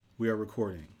We are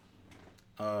recording.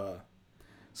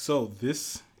 So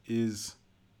this is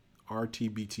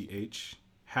RTBTH,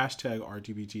 hashtag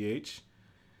RTBTH,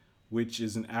 which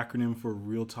is an acronym for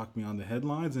Real Talk Beyond the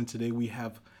Headlines. And today we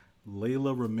have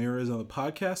Layla Ramirez on the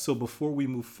podcast. So before we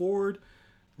move forward,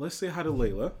 let's say hi to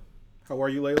Layla. How are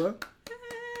you, Layla?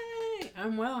 Hey,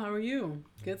 I'm well. How are you?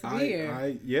 Good to be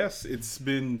here. Yes, it's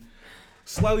been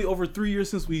slightly over 3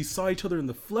 years since we saw each other in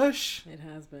the flesh. It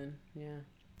has been, yeah.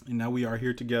 And now we are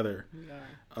here together. We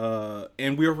are.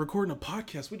 And we are recording a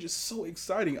podcast, which is so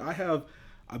exciting. I have,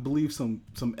 I believe, some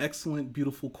excellent,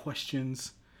 beautiful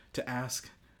questions to ask,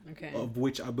 of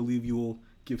which I believe you will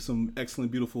give some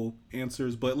excellent, beautiful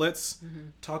answers. But let's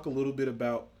talk a little bit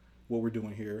about what we're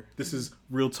doing here. This is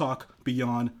Real Talk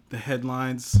Beyond the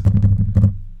Headlines.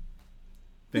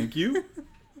 Thank you.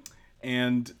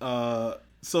 And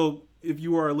so if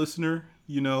you are a listener,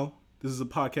 you know, this is a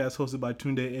podcast hosted by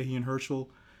Tunde, Ehi, and Herschel.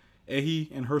 Ehi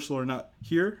and Herschel are not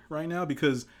here right now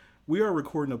because we are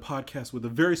recording a podcast with a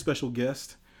very special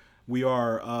guest. We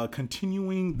are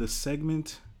continuing the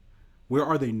segment, Where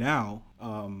Are They Now?,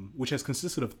 which has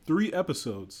consisted of 3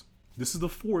 episodes. This is the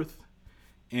 4th.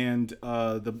 And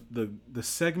the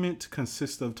segment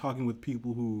consists of talking with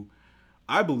people who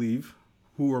I believe,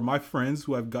 who are my friends,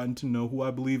 who I've gotten to know, who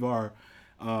I believe are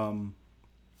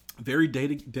very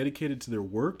dedicated to their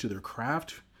work, to their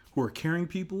craft, who are caring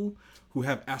people, who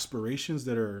have aspirations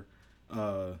that are,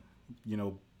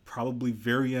 probably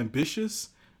very ambitious,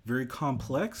 very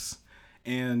complex,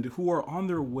 and who are on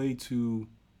their way to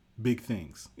big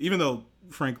things. Even though,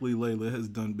 frankly, Layla has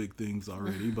done big things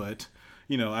already, but,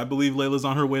 I believe Layla's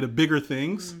on her way to bigger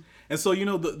things. And so,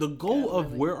 the goal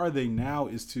of Where Are They Now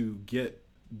is to get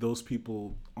those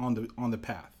people on the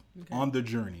path, on the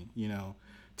journey,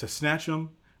 to snatch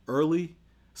them early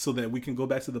so that we can go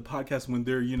back to the podcast when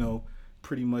they're,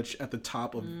 pretty much at the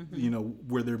top of,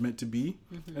 where they're meant to be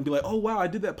and be like, oh, wow, I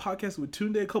did that podcast with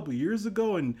Tunde a couple years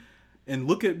ago and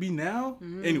look at me now.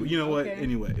 Anyway, you know what?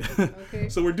 Anyway,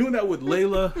 so we're doing that with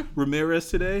Layla Ramirez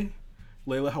today.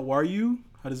 Layla, how are you?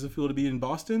 How does it feel to be in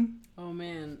Boston? Oh,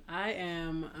 man,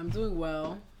 I'm doing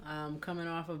well. I'm coming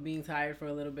off of being tired for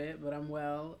a little bit, but I'm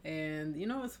well. And,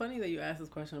 it's funny that you asked this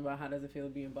question about how does it feel to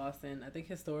be in Boston. I think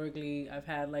historically I've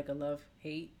had like a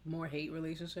more hate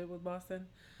relationship with Boston.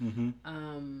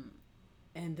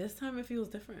 And this time it feels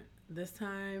different. This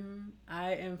time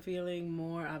I am feeling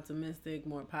more optimistic,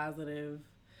 more positive.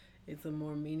 It's a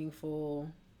more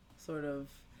meaningful sort of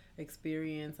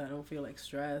experience. I don't feel like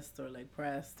stressed or like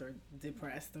pressed or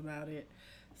depressed about it.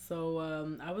 So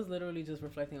I was literally just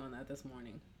reflecting on that this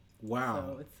morning. Wow.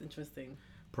 So it's interesting.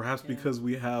 Perhaps because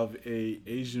we have a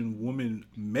Asian woman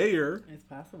mayor. It's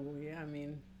possible, yeah. I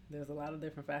mean, there's a lot of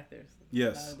different factors.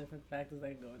 Yes. A lot of different factors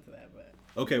that can go into that. But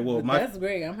okay, well, that's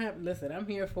great. Listen, I'm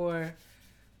here for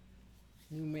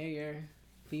new mayor,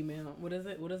 female. What is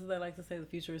it? What is it I like to say? The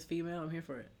future is female. I'm here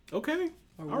for it. Okay.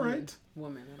 Or all woman. right.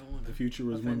 Woman. I don't want to. The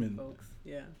future is women. Folks.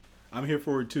 Yeah. I'm here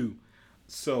for it too.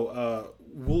 So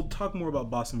we'll talk more about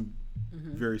Boston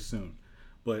very soon.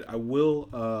 But I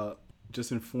will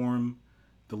just inform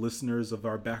the listeners of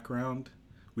our background.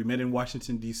 We met in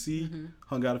Washington, D.C.,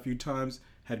 hung out a few times,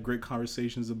 had great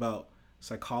conversations about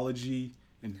psychology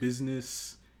and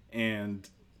business and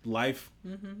life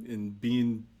and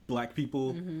being Black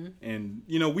people. And,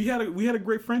 we had a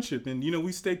great friendship and,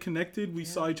 we stayed connected. We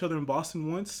saw each other in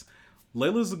Boston once.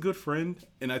 Layla's a good friend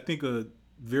and I think a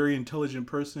very intelligent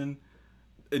person.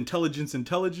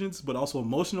 Intelligence, but also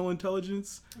emotional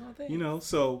intelligence.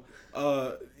 So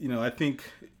I think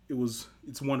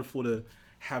it's wonderful to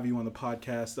have you on the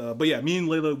podcast. But yeah, me and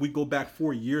Layla, we go back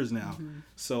 4 years now.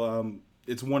 So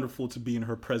it's wonderful to be in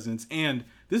her presence. And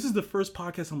this is the first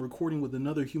podcast I'm recording with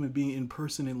another human being in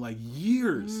person in like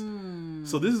years.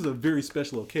 So this is a very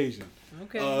special occasion.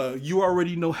 Okay. You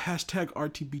already know hashtag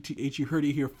RTBTH. You heard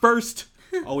it here first.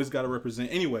 Always got to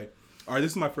represent. Anyway, all right,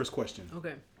 this is my first question.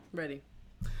 Okay, ready.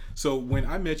 So when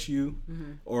I met you,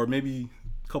 or maybe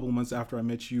a couple of months after I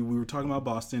met you, we were talking about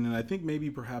Boston, and I think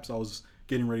perhaps I was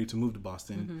getting ready to move to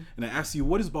Boston. And I asked you,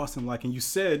 what is Boston like? And you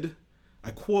said,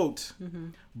 I quote,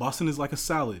 Boston is like a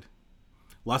salad.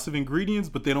 Lots of ingredients,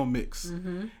 but they don't mix.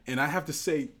 And I have to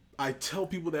say, I tell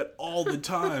people that all the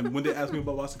time when they ask me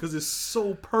about Boston, because it's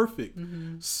so perfect,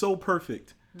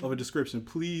 of a description.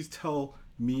 Please tell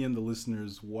me and the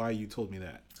listeners why you told me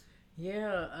that.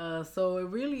 Yeah, so it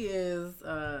really is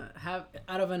out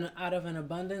of an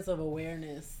abundance of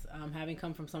awareness, having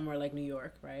come from somewhere like New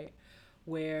York, right,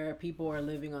 where people are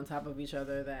living on top of each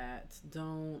other that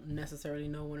don't necessarily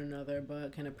know one another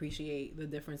but can appreciate the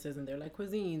differences in their like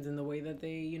cuisines and the way that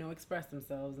they, you know, express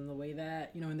themselves and the way that,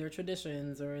 you know, in their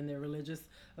traditions or in their religious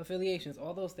affiliations,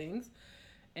 all those things.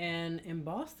 And in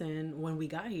Boston, when we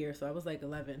got here, so I was like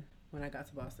 11 when I got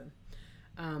to Boston.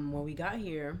 When we got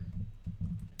here,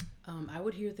 I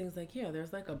would hear things like, yeah,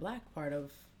 there's like a black part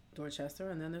of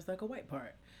Dorchester and then there's like a white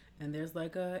part. And there's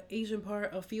like a Asian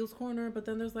part of Fields Corner, but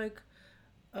then there's like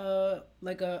a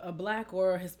black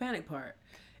or a Hispanic part.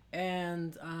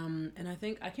 And I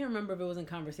think I can't remember if it was in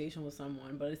conversation with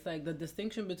someone, but it's like the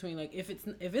distinction between like if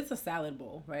it's a salad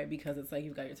bowl, right? Because it's like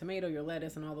you've got your tomato, your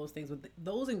lettuce, and all those things. But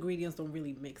those ingredients don't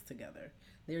really mix together.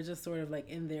 They're just sort of like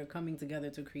in there coming together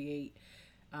to create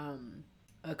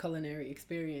a culinary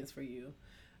experience for you.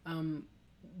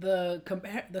 The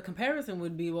comparison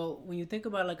would be, well, when you think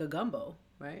about like a gumbo,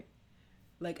 right?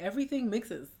 Like everything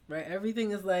mixes, right?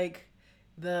 Everything is like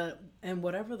and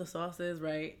whatever the sauce is,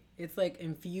 right? It's like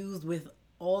infused with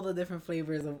all the different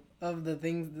flavors of the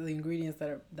things, the ingredients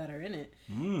that are in it.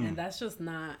 And that's just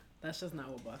not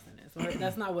what Boston is. Or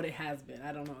that's not what it has been.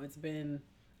 I don't know. It's been,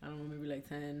 I don't know, maybe like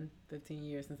 10, 15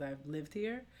 years since I've lived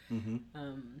here.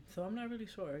 So I'm not really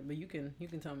sure, but you can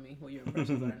tell me what your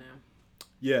impressions are now.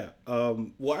 Yeah.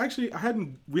 Well, actually,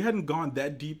 we hadn't gone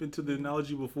that deep into the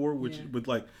analogy before, with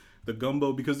like the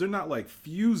gumbo, because they're not like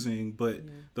fusing, but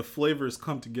the flavors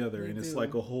come together and it's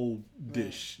like a whole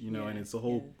dish, you know, and it's a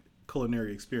whole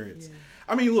culinary experience.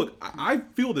 I mean, look, I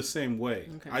feel the same way.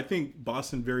 I think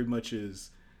Boston very much is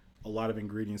a lot of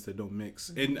ingredients that don't mix.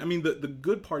 And I mean, the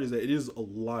good part is that it is a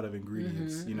lot of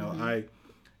ingredients. You know, I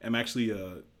am actually,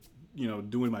 you know,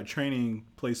 doing my training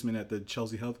placement at the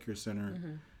Chelsea Healthcare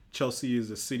Center. Chelsea is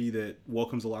a city that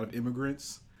welcomes a lot of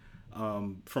immigrants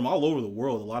from all over the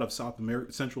world, a lot of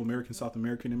Central American, South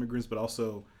American immigrants, but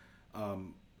also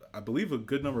I believe a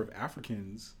good number of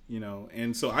Africans, you know.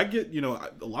 And so I get, you know,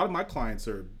 a lot of my clients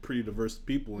are pretty diverse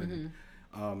people. And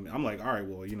I'm like, all right,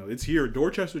 well, you know, it's here,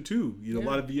 Dorchester too. You know, a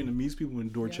lot of Vietnamese people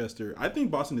in Dorchester. I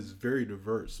think Boston is very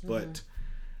diverse, but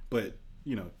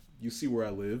you know, you see where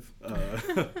I live.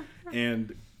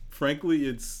 And frankly,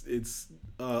 it's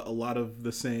a lot of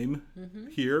the same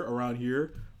around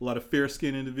here. A lot of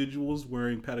fair-skinned individuals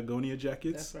wearing Patagonia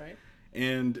jackets. That's right.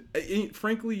 And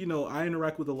frankly, you know, I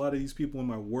interact with a lot of these people in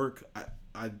my work.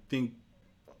 I think,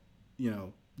 you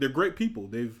know, they're great people.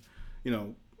 They've, you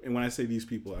know, and when I say these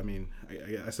people, I mean,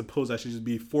 I suppose I should just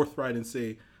be forthright and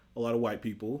say a lot of white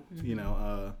people, you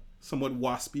know, somewhat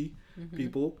waspy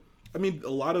people. I mean,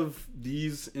 a lot of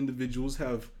these individuals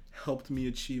have helped me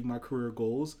achieve my career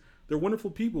goals. They're wonderful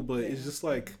people, but it's just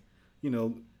like, you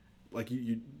know, like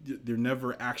they're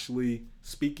never actually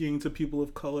speaking to people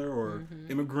of color or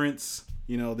immigrants.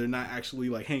 You know, they're not actually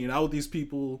like hanging out with these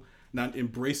people, not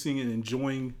embracing and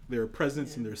enjoying their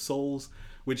presence and their souls,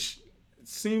 which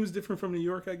seems different from New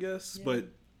York, I guess. But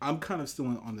I'm kind of still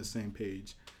on the same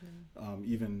page,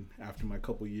 even after my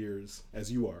couple years, as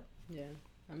you are. Yeah.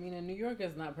 I mean, and New York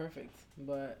is not perfect,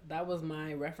 but that was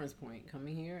my reference point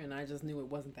coming here, and I just knew it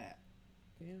wasn't that.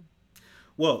 Yeah.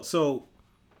 Well, so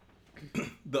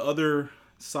the other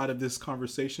side of this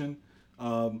conversation,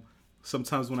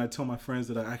 sometimes when I tell my friends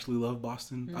that I actually love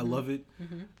Boston, I love it.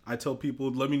 I tell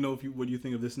people, let me know what you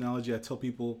think of this analogy. I tell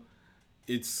people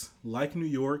it's like New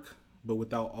York, but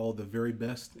without all the very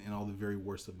best and all the very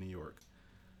worst of New York.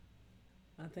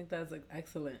 I think that's an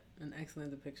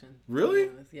excellent depiction. Really?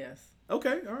 Yes.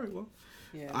 Okay. All right. Well,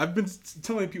 I've been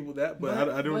telling people that, but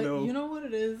I don't know. You know what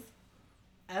it is?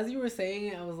 As you were saying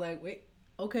it, I was like, wait,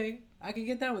 okay, I can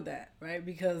get down with that, right?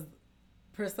 Because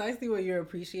precisely what you're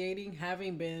appreciating,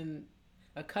 having been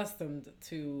accustomed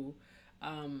to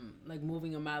like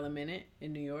moving a mile a minute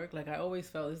in New York, like I always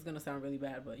felt, this is going to sound really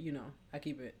bad, but you know, I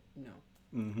keep it, you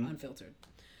know, unfiltered.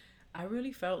 I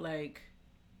really felt like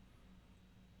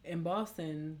in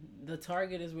Boston, the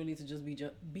target is really to just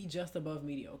be just above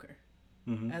mediocre,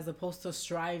 as opposed to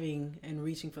striving and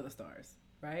reaching for the stars,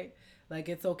 right? Like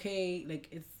it's okay,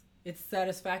 like it's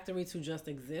satisfactory to just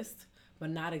exist, but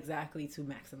not exactly to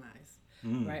maximize,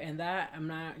 right? And that I'm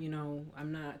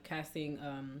not casting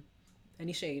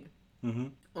any shade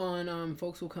on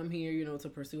folks who come here, you know, to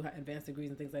pursue advanced degrees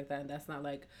and things like that. And that's not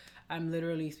like, I'm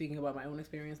literally speaking about my own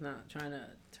experience, not trying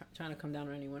to come down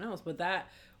on anyone else. But that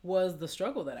was the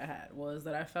struggle that I had, was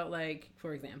that I felt like,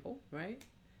 for example, right,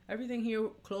 everything here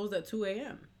closed at 2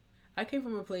 a.m. I came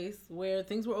from a place where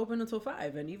things were open until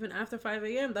 5, and even after 5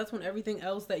 a.m., that's when everything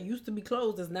else that used to be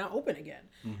closed is now open again.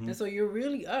 And so you're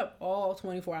really up all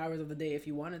 24 hours of the day if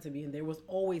you wanted to be, and there was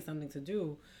always something to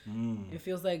do. It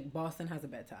feels like Boston has a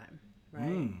bedtime,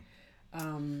 right?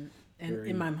 And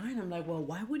in my mind, I'm like, well,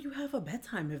 why would you have a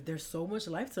bedtime if there's so much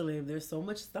life to live? There's so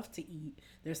much stuff to eat.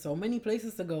 There's so many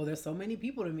places to go. There's so many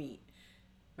people to meet.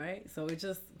 Right? So it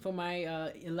just, for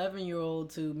my 11-year-old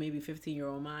to maybe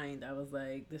 15-year-old mind, I was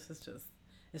like,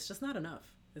 it's just not enough,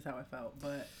 is how I felt.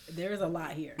 But there is a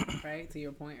lot here, right? To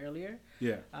your point earlier.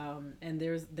 Yeah. And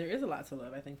there is a lot to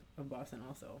love, I think, of Boston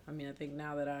also. I mean, I think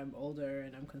now that I'm older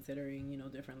and I'm considering,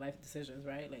 different life decisions,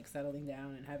 right? Like settling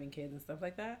down and having kids and stuff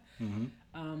like that.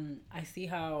 Mm-hmm. I see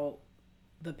how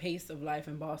the pace of life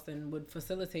in Boston would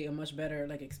facilitate a much better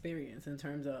like experience in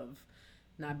terms of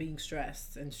not being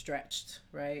stressed and stretched,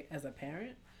 right, as a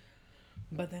parent.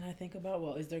 But then I think about,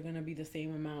 well, is there going to be the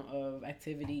same amount of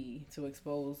activity to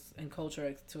expose and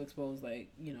culture to expose,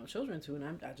 like, children to?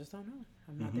 And I just don't know.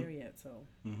 I'm not there yet. So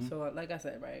like I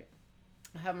said, right,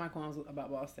 I have my qualms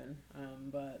about Boston,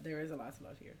 but there is a lot to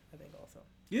love here, I think, also.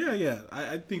 Yeah,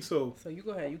 I think so. So you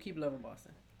go ahead. You keep loving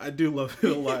Boston. I do love it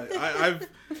a lot. I've,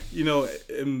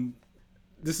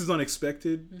 this is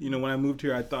unexpected. When I moved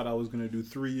here, I thought I was going to do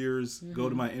 3 years, go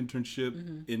to my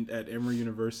internship at Emory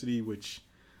University, which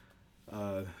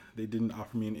they didn't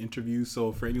offer me an interview.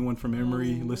 So for anyone from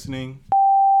Emory listening,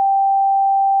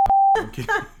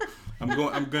 I'm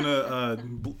gonna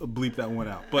bleep that one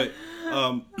out. But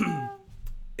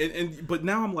but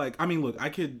now I'm like, I mean, look, I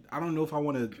don't know if I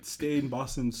want to stay in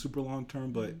Boston super long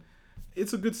term, but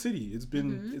it's a good city. It's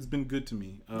been good to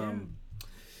me.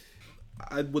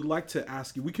 I would like to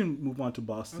ask you, we can move on to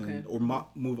Boston or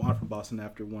move on from Boston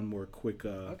after one more quick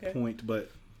point. But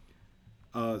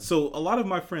so a lot of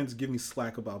my friends give me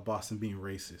slack about Boston being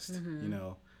racist,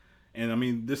 and I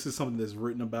mean, this is something that's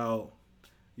written about,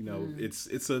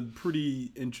 it's a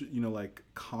pretty, like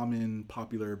common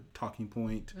popular talking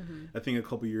point. I think a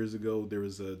couple years ago, there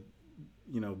was a,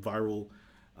 viral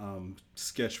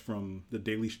sketch from the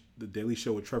Daily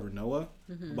Show with Trevor Noah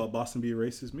about Boston being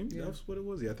racist. Maybe that's what it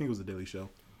was. Yeah, I think it was the Daily Show.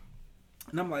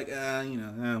 And I'm like,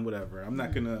 whatever. I'm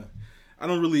not gonna. I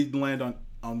don't really land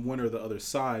on one or the other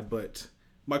side. But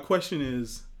my question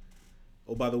is,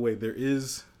 oh, by the way, there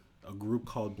is a group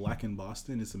called Black in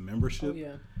Boston. It's a membership. Oh,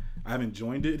 yeah. I haven't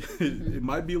joined it. It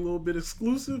might be a little bit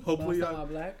exclusive. Hopefully, Boston All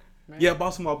Black. Right? Yeah,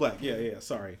 Boston All Black. Yeah.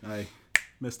 Sorry, I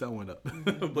messed that one up.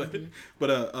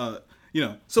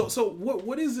 So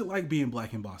what is it like being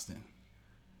Black in Boston?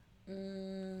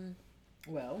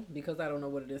 Well, because I don't know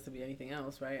what it is to be anything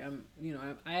else, right?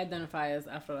 I identify as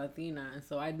Afro-Latina, and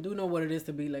so I do know what it is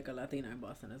to be like a Latina in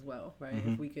Boston as well, right?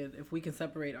 If we can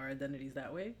separate our identities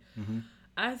that way,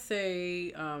 I'd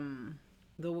say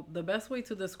the best way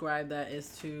to describe that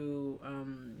is to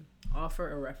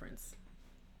offer a reference.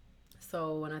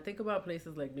 So when I think about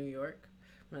places like New York,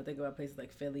 when I think about places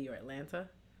like Philly or Atlanta,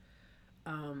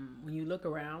 when you look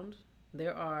around,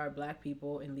 there are Black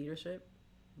people in leadership,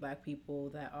 Black people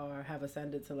that have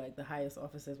ascended to like the highest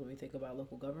offices when we think about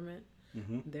local government.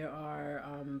 There are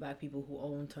Black people who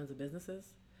own tons of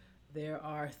businesses. There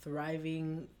are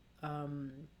thriving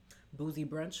boozy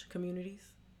brunch communities.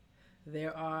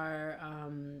 There are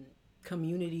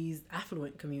communities,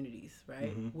 affluent communities,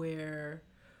 right? Where,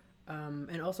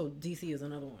 and also DC is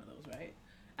another one of those, right?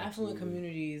 Affluent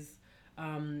communities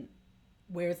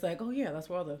where it's like, oh yeah, that's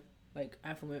where all the like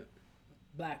affluent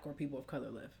Black or people of color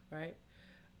live, right?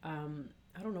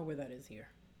 I don't know where that is here.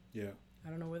 Yeah. I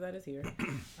don't know where that is here.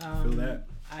 Feel that.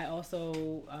 I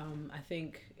also, I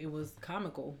think it was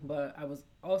comical, but I was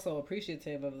also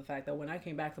appreciative of the fact that when I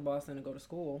came back to Boston to go to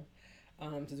school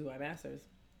to do my master's,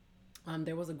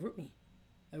 there was a group me.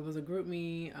 It was a group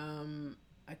me,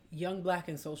 Young Black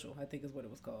and Social, I think is what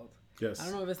it was called. Yes. I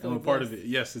don't know if it still exists. I'm a part of it.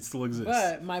 Yes, it still exists.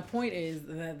 But my point is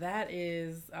that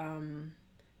is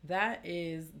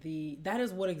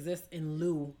what exists in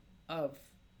lieu of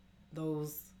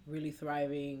those really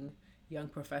thriving young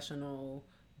professional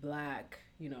Black,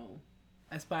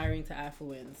 aspiring to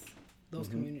affluence, those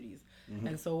communities.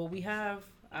 And so what we have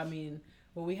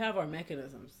are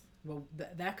mechanisms. Well,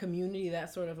 that community,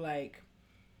 that sort of like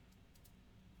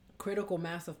critical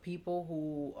mass of people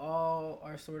who all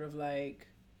are sort of like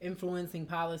influencing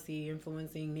policy,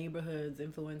 influencing neighborhoods,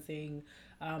 influencing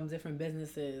different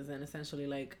businesses, and essentially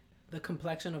like the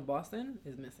complexion of Boston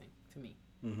is missing to me.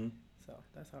 So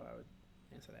that's how I would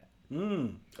answer that.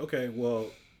 Okay, well,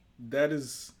 that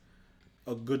is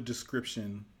a good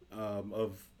description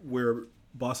of where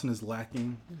Boston is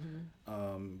lacking.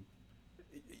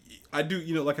 I do,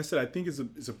 like I said, I think it's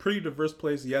a pretty diverse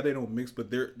place. Yeah, they don't mix, but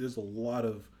there's a lot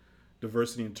of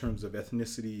diversity in terms of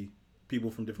ethnicity, people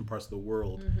from different parts of the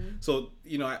world. So,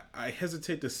 I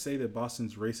hesitate to say that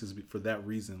Boston's racist for that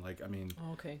reason. Like, I mean,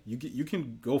 Okay. you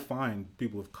can go find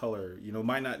people of color,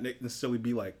 might not necessarily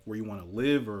be like where you want to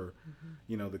live or,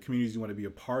 the communities you want to be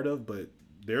a part of, but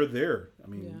they're there. I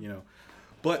mean,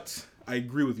 but I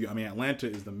agree with you. I mean, Atlanta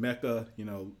is the mecca.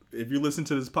 If you listen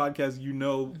to this podcast,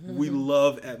 we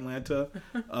love Atlanta.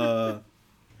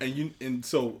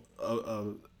 So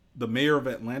the mayor of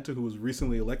Atlanta, who was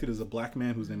recently elected, is a black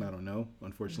man whose name I don't know,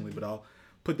 unfortunately, but I'll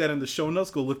put that in the show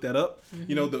notes. Go look that up.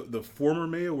 The former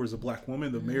mayor was a black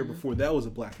woman. The mayor before that was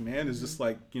a black man. It's just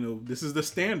like, this is the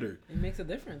standard. It makes a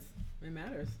difference. It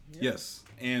matters. Yeah. Yes.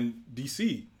 And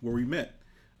DC, where we met,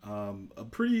 a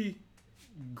pretty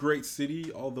great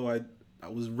city, although I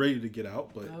was ready to get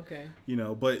out, but okay.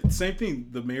 But same thing.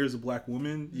 The mayor's a black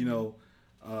woman.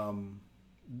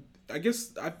 I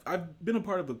guess I've been a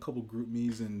part of a couple group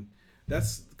me's, and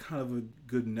that's kind of a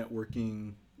good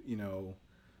networking.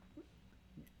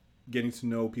 Getting to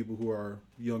know people who are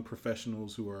young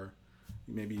professionals who are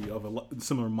maybe of a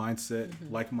similar mindset,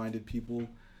 like-minded people.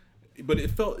 But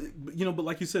it felt, but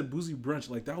like you said, boozy brunch,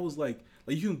 like that was like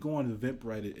you can go on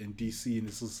Eventbrite in DC, and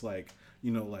it's just like,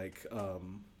 like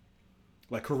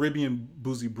Caribbean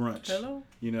boozy brunch. Hello?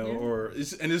 Or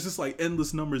it's just like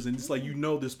endless numbers, and it's like,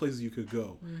 there's places you could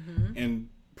go. And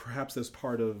perhaps that's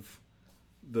part of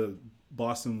the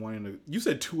Boston wanting to, you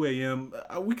said 2 a.m.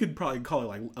 We could probably call it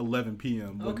like 11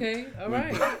 p.m. Okay, all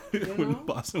right. When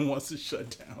Boston wants to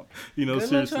shut down. Good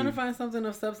seriously. luck trying to find something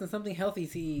of substance, something healthy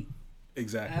to eat.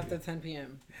 Exactly. After 10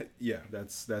 p.m. Yeah,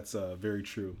 that's very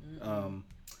true.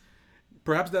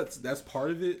 Perhaps that's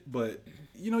part of it, but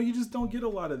you just don't get a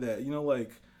lot of that.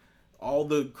 Like all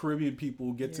the Caribbean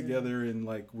people get together and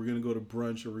like we're gonna go to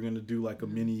brunch, or we're gonna do like a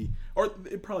mini, or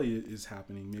it probably is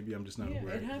happening. Maybe I'm just not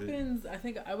aware. It happens. I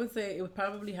think I would say it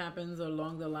probably happens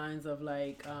along the lines of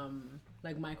like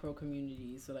micro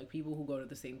communities. So like people who go to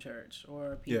the same church,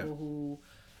 or people who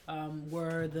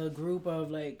were the group of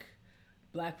like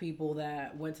Black people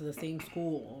that went to the same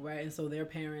school, right? And so their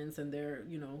parents and their,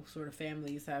 sort of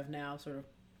families have now sort of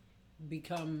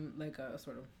become like a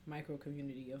sort of micro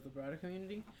community of the broader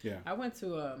community. Yeah. I went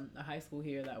to a high school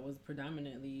here that was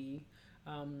predominantly,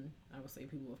 I would say,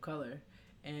 people of color.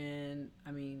 And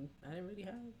I mean,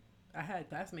 I had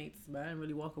classmates, but I didn't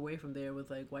really walk away from there with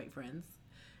like white friends.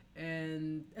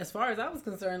 And as far as I was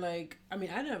concerned, like, I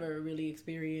mean, I never really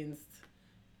experienced,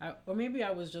 or maybe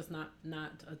I was just not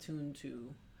attuned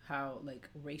to how like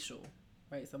racial,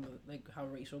 right? Some of like how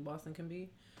racial Boston can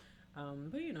be.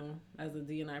 But as a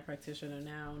D&I practitioner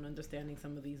now and understanding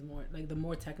some of these more like the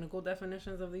more technical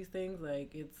definitions of these things,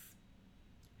 like it's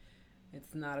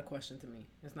not a question to me.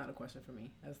 It's not a question for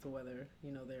me as to whether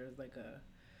there's like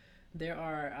there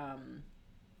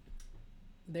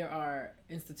are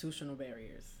institutional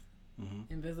barriers.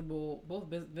 Invisible, both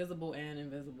visible and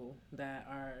invisible, that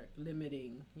are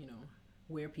limiting,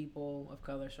 where people of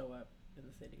color show up in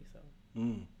the city. So.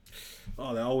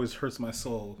 Oh, that always hurts my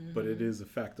soul, but it is a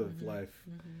fact of life.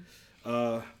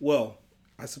 Well,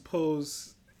 I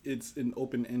suppose it's an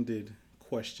open-ended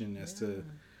question as to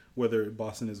whether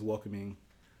Boston is welcoming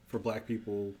for Black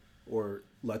people or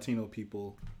Latino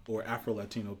people or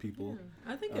Afro-Latino people.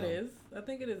 I think it is. I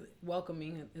think it is.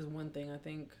 Welcoming is one thing. I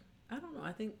think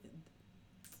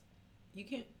you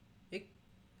can't,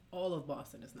 all of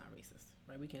Boston is not racist,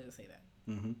 right? We can't just say that.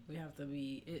 We have to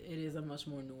be, it is a much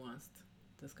more nuanced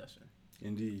discussion.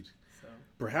 Indeed. So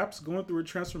perhaps going through a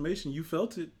transformation, you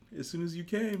felt it as soon as you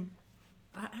came.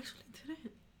 I actually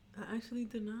didn't. I actually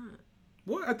did not.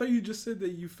 Well, I thought you just said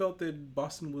that you felt that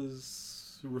Boston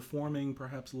was reforming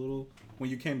perhaps a little when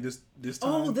you came this time.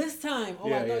 Oh, this time. Oh,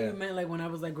 yeah, I thought you meant like when I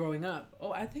was like growing up.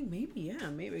 Oh, I think maybe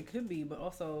it could be, but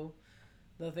also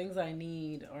the things I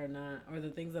need are not, or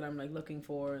the things that I'm like looking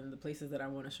for and the places that I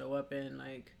want to show up in,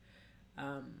 like,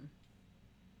 are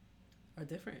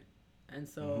different. And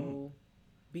so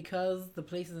because the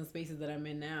places and spaces that I'm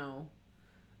in now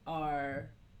are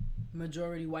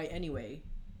majority white anyway,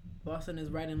 Boston is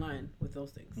right in line with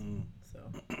those things. So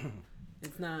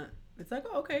it's like,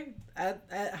 oh, okay,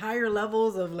 at higher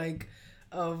levels of like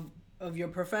of your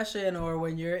profession, or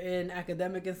when you're in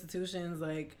academic institutions,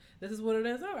 like this is what it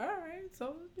is. Oh, all right.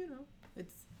 So,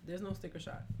 there's no sticker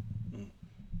shock.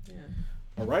 Yeah.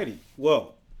 Alrighty.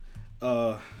 Well,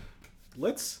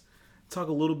 let's talk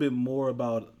a little bit more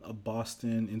about a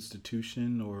Boston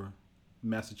institution or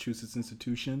Massachusetts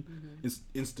institution.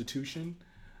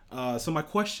 So my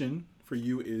question for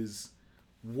you is,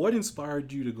 what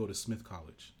inspired you to go to Smith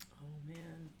College? Oh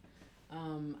man,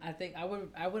 I think I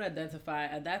would identify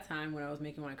at that time when I was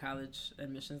making my college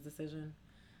admissions decision.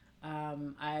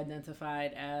 I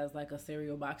identified as like a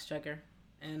cereal box checker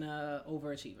and a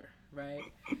overachiever, right?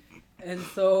 And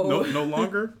so No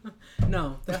longer.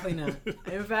 no, definitely not.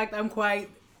 In fact, I'm quite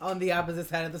on the opposite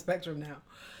side of the spectrum now.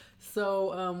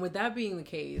 So, with that being the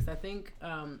case, I think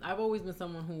I've always been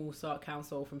someone who sought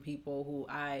counsel from people who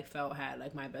I felt had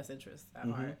like my best interests at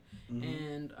heart.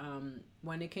 And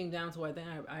when it came down to, I think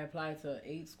I applied to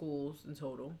 8 schools in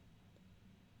total.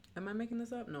 Am I making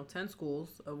this up? No, 10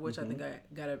 schools, of which I think I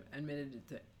got admitted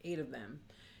to 8 of them.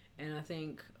 And I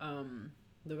think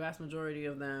the vast majority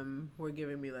of them were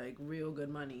giving me like real good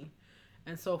money.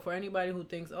 And so for anybody who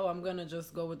thinks, oh, I'm going to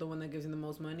just go with the one that gives you the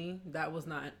most money, that was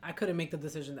not, I couldn't make the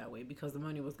decision that way because the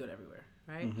money was good everywhere,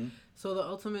 right? So the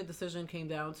ultimate decision came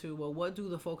down to, well, what do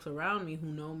the folks around me who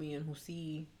know me and who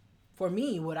see, for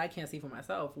me, what I can't see for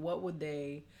myself, what would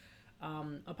they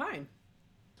opine?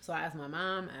 So I asked my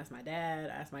mom, I asked my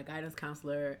dad, I asked my guidance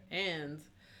counselor, and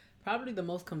probably the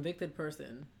most convicted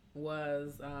person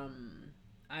was,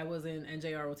 I was in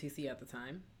NJROTC at the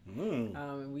time.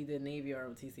 We did Navy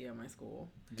ROTC at my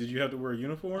school. Did you have to wear a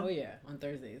uniform? Oh yeah, on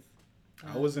Thursdays.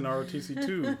 I was in ROTC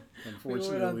too, unfortunately. We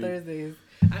wore it on Thursdays.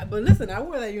 But listen, I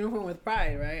wore that uniform with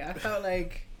pride, right? I felt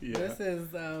like this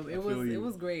is it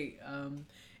was great.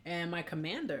 And my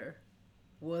commander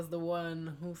was the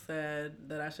one who said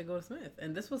that I should go to Smith.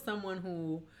 And this was someone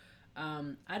who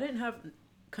I didn't have,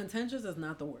 contentious is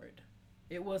not the word.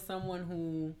 It was someone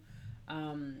who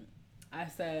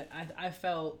I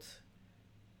felt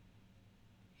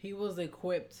he was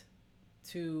equipped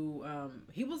to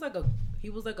he was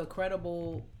like a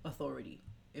credible authority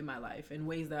in my life in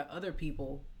ways that other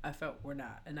people I felt were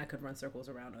not, and I could run circles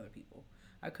around other people.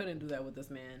 I couldn't do that with this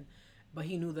man, but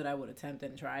he knew that I would attempt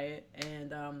and try it.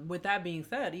 And with that being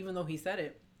said, even though he said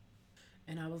it,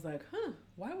 and I was like,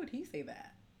 why would he say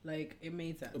that? Like, it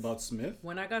made sense. About Smith?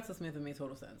 When I got to Smith, it made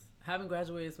total sense. Having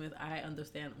graduated Smith, I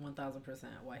understand 1,000%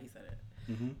 why he said it.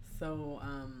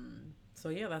 So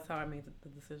yeah, that's how I made the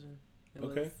decision. It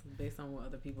was based on what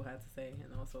other people had to say,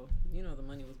 and also, the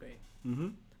money was great.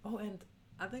 Oh, and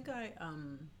I think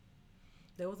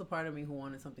there was a part of me who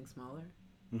wanted something smaller.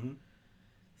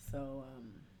 So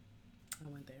I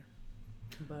went there.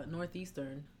 But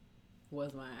Northeastern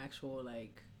was my actual,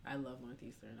 like, I love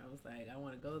Northeastern. I was like, I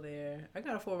want to go there. I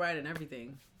got a full ride and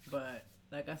everything, but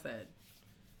like I said,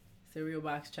 cereal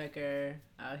box checker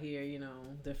out here,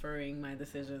 deferring my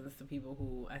decisions to people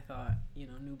who I thought,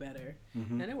 knew better.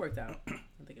 And it worked out. I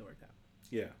think it worked out.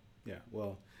 Yeah.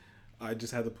 Well, I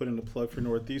just had to put in a plug for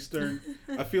Northeastern.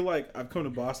 I feel like I've come to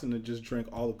Boston and just drank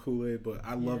all the Kool-Aid, but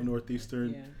I love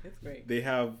Northeastern. Yeah, it's great. They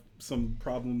have some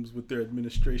problems with their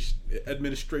administrative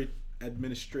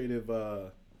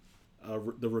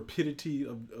the rapidity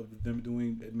of them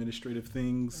doing administrative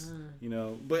things,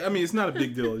 But I mean, it's not a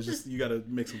big deal. It's just you got to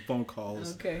make some phone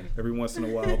calls every once in a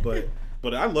while.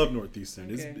 But I love Northeastern.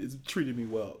 It's treated me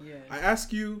well. Yeah. I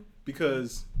ask you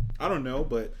because I don't know,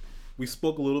 but we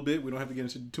spoke a little bit. We don't have to get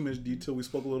into too much detail. We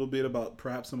spoke a little bit about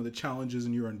perhaps some of the challenges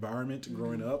in your environment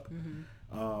growing up.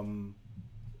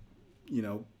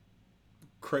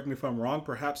 Correct me if I'm wrong.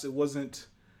 Perhaps it wasn't.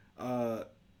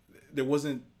 There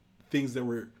wasn't things that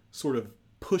were sort of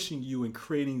pushing you and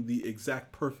creating the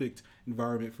exact perfect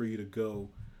environment for you to go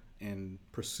and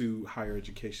pursue higher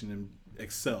education and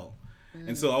excel.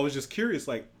 And so I was just curious,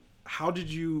 like, how did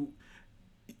you,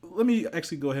 let me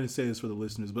actually go ahead and say this for the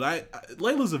listeners, but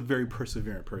Layla's a very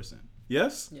perseverant person.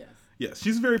 Yes? Yes,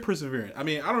 she's very perseverant. I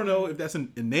mean, I don't know if that's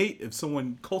an innate, if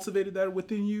someone cultivated that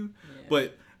within you,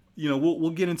 but we'll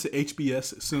get into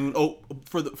HBS soon. Oh,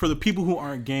 for the people who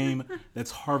aren't game,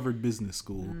 that's Harvard Business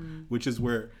School, which is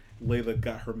where Layla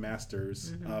got her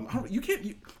master's. I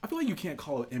feel like you can't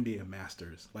call an MBA a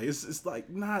master's. Like it's like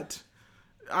not.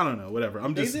 I don't know. Whatever.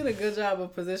 They did a good job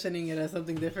of positioning it as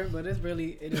something different, but it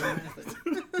is a master's.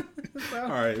 So, all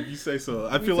right, if you say so.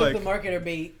 I feel like the marketer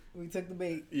bait. We took the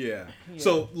bait. Yeah.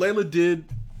 So Layla did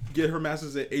get her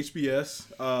master's at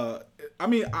HBS. I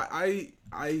mean,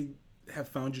 I have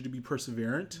found you to be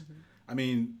perseverant. I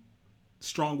mean,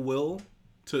 strong will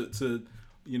to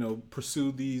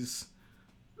pursue these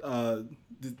the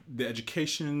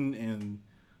education and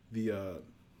the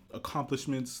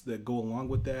accomplishments that go along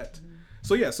with that.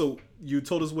 So you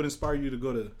told us what inspired you to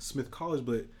go to Smith College,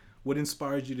 but what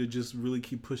inspired you to just really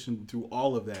keep pushing through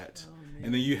all of that?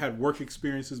 And then you had work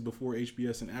experiences before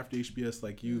HBS and after HBS,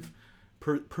 like you've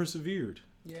persevered.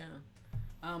 Yeah.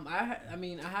 I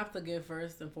mean, I have to give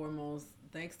first and foremost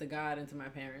thanks to God and to my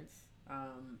parents.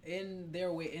 In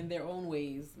their own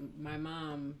ways, my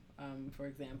mom, for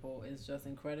example, is just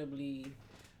incredibly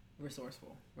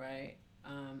resourceful, right?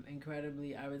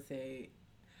 Incredibly, I would say.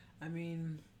 I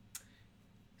mean,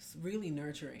 really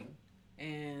nurturing,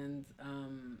 and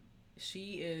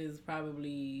she is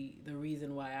probably the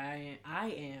reason why I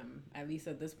am, at least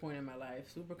at this point in my life,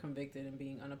 super convicted and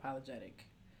being unapologetic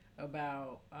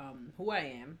about who I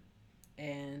am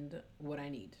and what I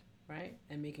need, right?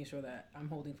 And making sure that I'm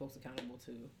holding folks accountable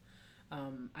to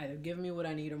either giving me what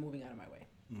I need or moving out of my way,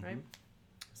 right?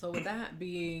 So with that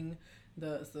being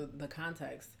the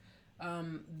context,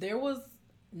 there was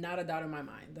not a doubt in my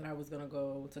mind that I was going to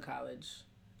go to college.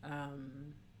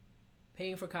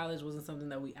 Paying for college wasn't something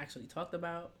that we actually talked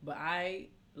about, but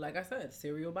like I said,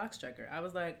 serial box checker. I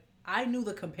was like, I knew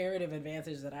the comparative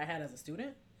advantage that I had as a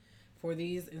student for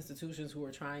these institutions who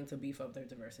were trying to beef up their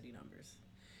diversity numbers.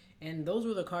 And those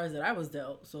were the cards that I was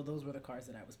dealt, so those were the cards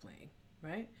that I was playing,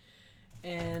 right?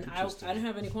 And I didn't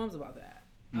have any qualms about that.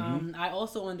 I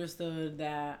also understood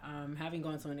that having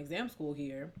gone to an exam school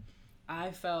here,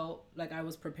 I felt like I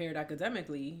was prepared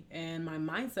academically, and my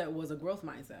mindset was a growth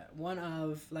mindset. One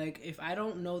of, like, if I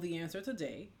don't know the answer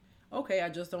today, okay, I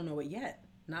just don't know it yet.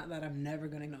 Not that I'm never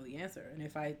going to know the answer. And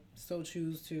if I so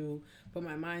choose to put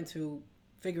my mind to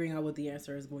figuring out what the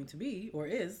answer is going to be or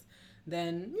is,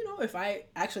 then, you know, if I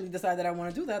actually decide that I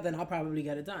want to do that, then I'll probably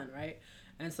get it done, right?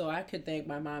 And so I could thank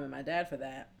my mom and my dad for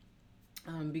that.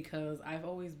 Because I've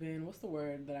always been, what's the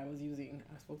word that I was using?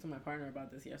 I spoke to my partner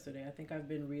about this yesterday. I think I've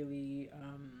been really,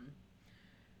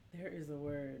 there is a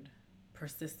word,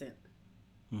 persistent.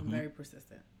 I'm very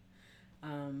persistent.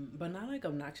 But not like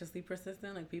obnoxiously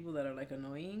persistent, like people that are like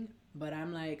annoying. But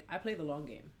I'm like, I play the long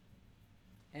game.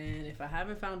 And if I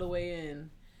haven't found a way in,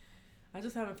 I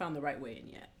just haven't found the right way in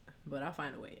yet. But I'll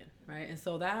find a way in, right? And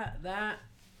so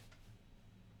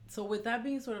so with that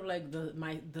being sort of like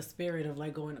the spirit of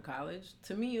like going to college,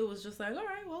 to me it was just like, all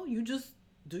right, well, you just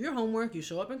do your homework, you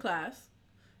show up in class,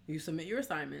 you submit your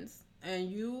assignments,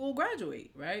 and you will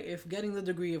graduate, right? If getting the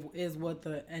degree is what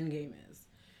the end game is.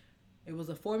 It was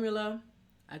a formula.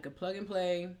 I could plug and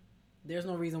play. There's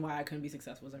no reason why I couldn't be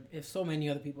successful if so many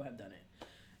other people have done it.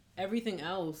 Everything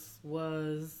else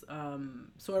was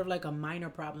sort of like a minor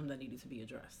problem that needed to be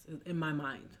addressed in my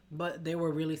mind. But they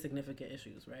were really significant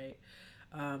issues, right?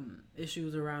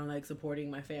 Issues around like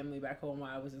supporting my family back home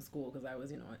while I was in school, because I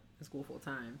was, you know, in school full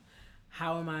time.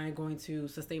 How am I going to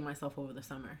sustain myself over the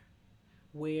summer?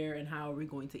 Where and how are we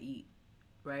going to eat,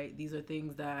 right? These are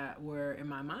things that were in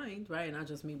my mind, right? Not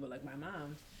just me, but like my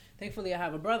mom. Thankfully, I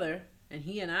have a brother, and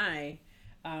he and I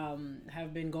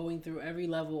have been going through every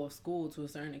level of school to a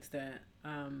certain extent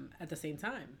at the same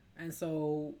time. And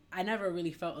so I never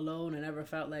really felt alone. I never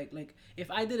felt like if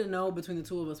I didn't know, between the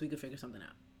two of us, we could figure something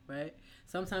out, right?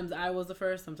 Sometimes I was the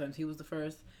first, sometimes he was the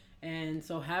first. And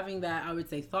so having that, I would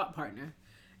say, thought partner,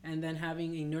 and then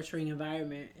having a nurturing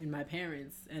environment in my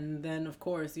parents, and then, of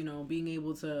course, you know, being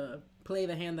able to play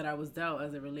the hand that I was dealt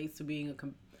as it relates to being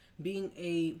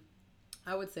a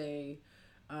I would say,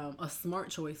 a smart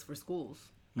choice for schools,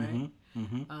 right?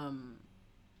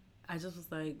 I just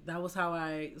was like, that was how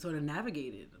I sort of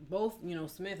navigated both, you know,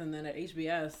 Smith, and then at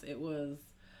HBS, it was,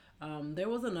 there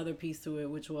was another piece to it,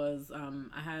 which was,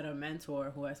 I had a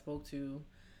mentor who I spoke to,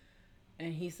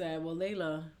 and he said, well,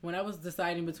 Layla, when I was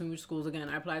deciding between which schools, again,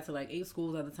 I applied to like 8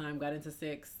 schools at the time, got into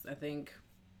 6. I think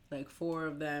like 4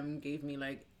 of them gave me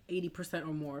like 80%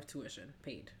 or more of tuition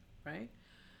paid, right?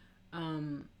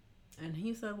 And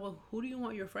he said, well, who do you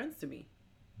want your friends to be?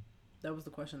 That was the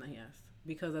question that he asked.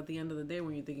 Because at the end of the day,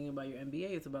 when you're thinking about your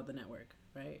MBA, it's about the network,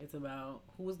 right? It's about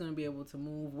who's going to be able to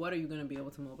move, what are you going to be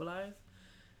able to mobilize?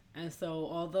 And so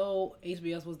although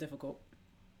HBS was difficult,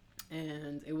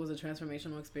 and it was a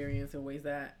transformational experience in ways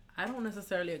that I don't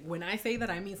necessarily, when I say that,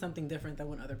 I mean something different than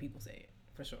when other people say it,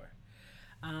 for sure.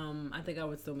 I think I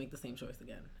would still make the same choice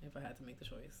again if I had to make the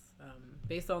choice.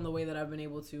 Based on the way that I've been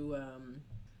able to,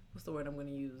 what's the word I'm going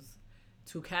to use?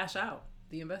 To cash out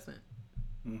the investment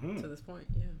to this point,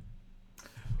 yeah.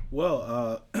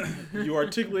 Well, you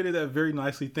articulated that very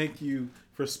nicely. Thank you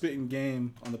for spitting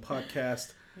game on the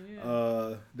podcast.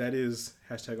 Yeah. That is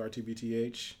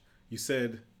 #RTBTH. You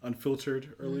said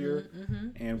unfiltered earlier,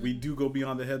 and we do go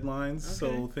beyond the headlines.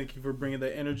 Okay. So thank you for bringing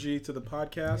that energy to the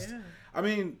podcast. Yeah. I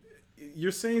mean,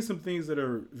 you're saying some things that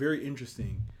are very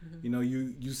interesting. You know,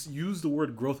 you use the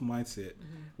word growth mindset,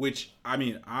 which, I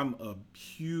mean, I'm a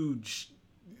huge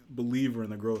believer in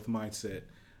the growth mindset.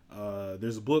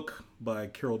 There's a book by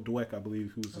Carol Dweck, I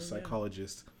believe, who's a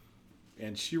psychologist,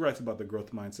 and she writes about the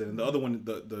growth mindset. And the other one,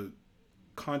 the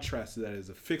contrast to that is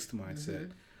a fixed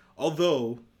mindset.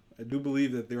 Although I do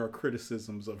believe that there are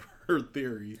criticisms of her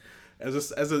theory. As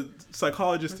a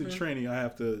psychologist in training, I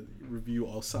have to review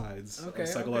all sides of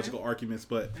psychological arguments.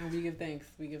 But and we give thanks.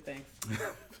 We give thanks.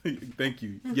 Thank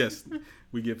you. Yes,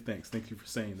 we give thanks. Thank you for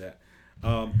saying that.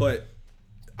 But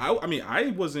I mean,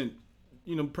 I wasn't,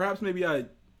 perhaps maybe I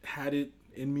had it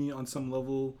in me on some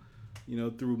level,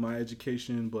 through my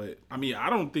education. But I mean, I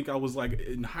don't think I was like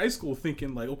in high school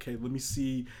thinking like, okay, let me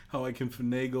see how I can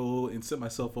finagle and set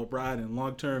myself up right and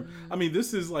long term. I mean,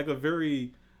 this is like a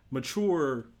very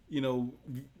mature,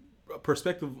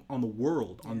 perspective on the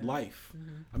world, on life.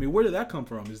 I mean, where did that come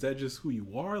from? Is that just who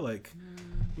you are? Like,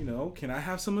 can I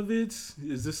have some of it?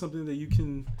 Is this something that you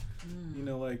can,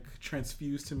 like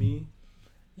transfuse to me?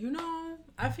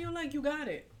 I feel like you got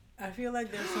it. I feel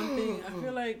like there's something. I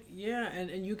feel like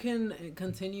and you can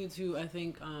continue to. I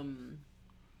think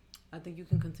you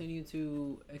can continue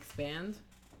to expand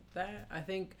that. I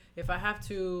think if I have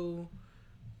to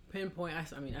pinpoint,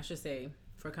 I should say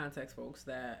for context, folks,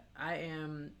 that I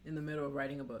am in the middle of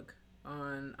writing a book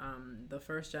on the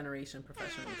first generation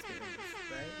professional experience,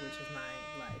 right, which is my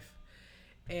life,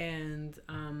 and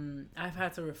I've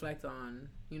had to reflect on,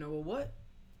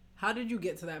 how did you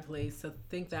get to that place to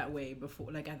think that way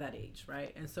before, like at that age,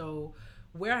 right? And so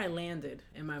where I landed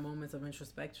in my moments of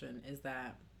introspection is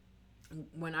that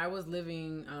when I was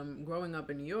growing up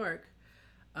in New York,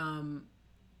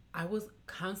 I was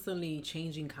constantly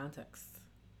changing contexts.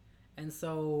 And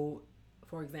so,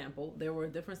 for example, there were a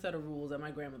different set of rules at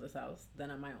my grandmother's house than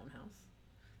at my own house.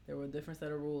 There were a different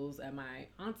set of rules at my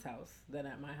aunt's house than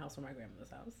at my house or my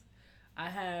grandmother's house. I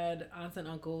had aunts and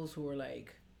uncles who were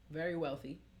like very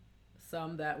wealthy,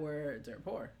 some that were dirt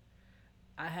poor.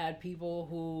 I had people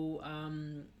who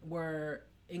were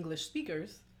English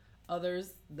speakers,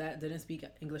 others that didn't speak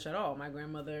English at all. My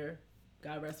grandmother,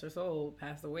 God rest her soul,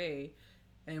 passed away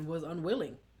and was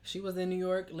unwilling. She was in New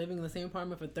York living in the same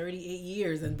apartment for 38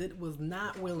 years and was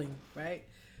not willing, right?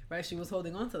 Right? She was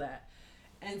holding on to that.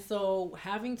 And so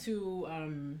having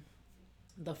to,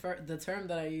 the term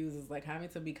that I use is like having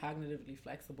to be cognitively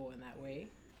flexible in that way,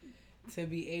 to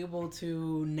be able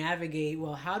to navigate,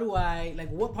 well, how do I, like,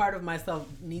 what part of myself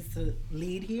needs to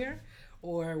lead here,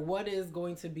 or what is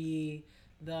going to be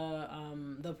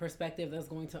the perspective that's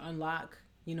going to unlock,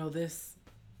 this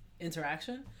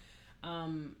interaction.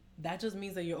 That just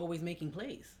means that you're always making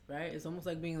plays, right? It's almost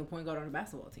like being the point guard on a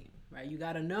basketball team, right? You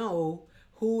got to know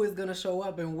who is going to show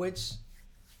up in which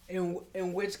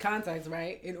context,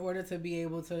 right? In order to be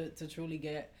able to truly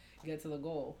get to the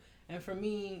goal. And for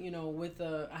me,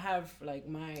 I have like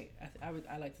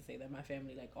I like to say that my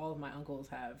family, like all of my uncles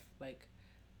have like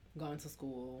gone to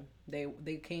school.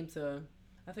 They came to,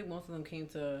 I think most of them came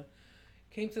to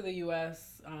the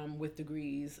U.S. With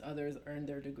degrees. Others earned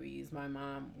their degrees. My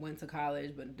mom went to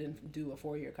college but didn't do a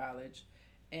 4-year college.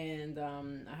 And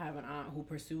I have an aunt who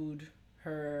pursued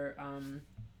her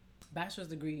bachelor's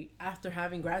degree after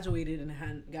having graduated and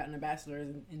had gotten a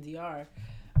bachelor's in DR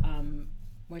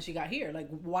when she got here, like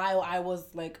while I was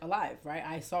like alive, right?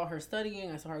 I saw her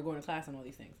studying, I saw her going to class and all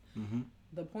these things. Mm-hmm.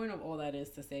 The point of all that is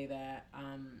to say that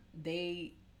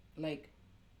they, like,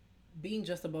 being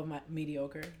just above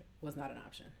mediocre was not an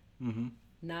option. Mm-hmm.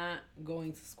 Not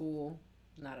going to school,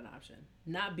 not an option.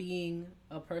 Not being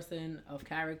a person of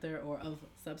character or of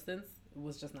substance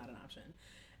was just not an option.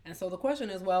 And so the question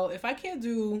is, well, if I can't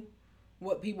do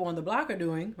what people on the block are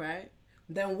doing, right,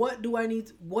 then what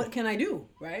can I do,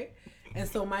 right? And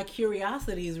so my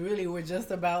curiosities really were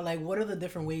just about, like, what are the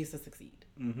different ways to succeed,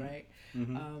 mm-hmm. right?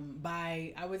 Mm-hmm.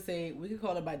 I would say we could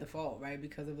call it by default, right?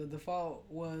 Because if the default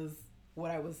was what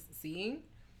I was seeing,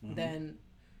 mm-hmm. then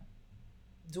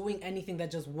doing anything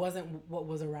that just wasn't what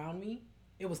was around me,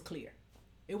 it was clear.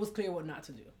 It was clear what not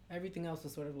to do. Everything else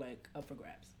was sort of like up for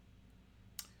grabs.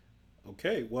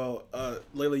 Okay, well,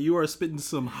 Layla, you are spitting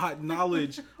some hot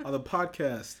knowledge on the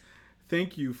podcast.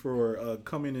 Thank you for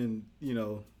coming and,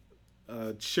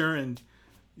 sharing,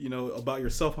 about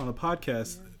yourself on the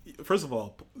podcast. Yeah. First of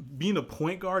all, being a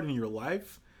point guard in your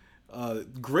life,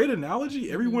 great analogy.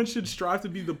 Mm-hmm. Everyone should strive to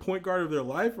be the point guard of their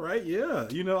life, right? Yeah,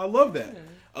 I love that.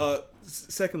 Yeah.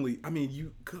 Secondly, I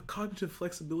mean, cognitive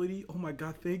flexibility. Oh my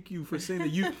God, thank you for saying that.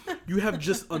 You have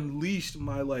just unleashed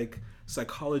my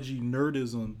psychology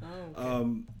nerdism. Oh,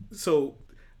 okay. So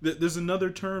there's another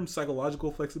term,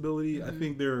 psychological flexibility. Mm-hmm. I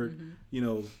think they're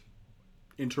mm-hmm.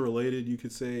 Interrelated. You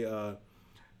could say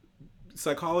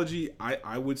psychology.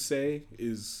 I would say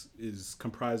is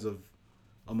comprised of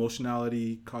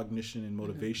emotionality, cognition, and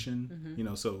motivation.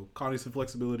 Mm-hmm. So cognitive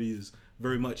flexibility is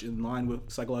very much in line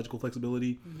with psychological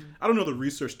flexibility. Mm-hmm. I don't know the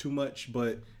research too much,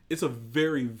 but it's a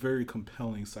very, very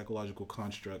compelling psychological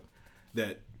construct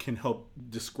that can help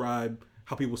describe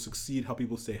how people succeed, how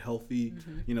people stay healthy.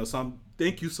 Mm-hmm. So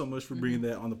thank you so much for bringing mm-hmm.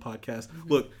 that on the podcast. Mm-hmm.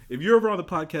 Look, if you're ever on the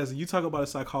podcast and you talk about a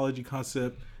psychology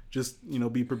concept, just,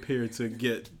 be prepared to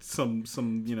get some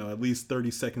at least 30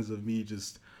 seconds of me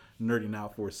just nerding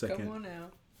out for a second. Come on now.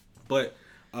 But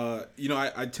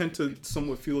I tend to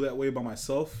somewhat feel that way by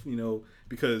myself,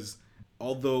 because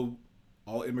although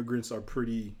all immigrants are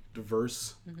pretty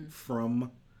diverse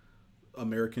from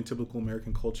typical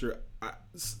American culture,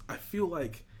 I feel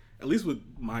like, at least with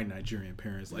my Nigerian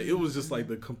parents, like it was just like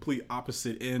the complete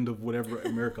opposite end of whatever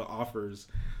America offers.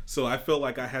 So I felt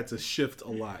like I had to shift a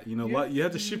lot, you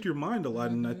had to shift your mind a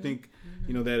lot. And I think,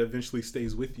 that eventually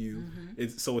stays with you.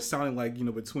 It's sounding like,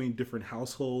 between different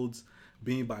households,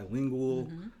 being bilingual,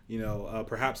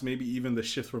 perhaps maybe even the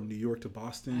shift from New York to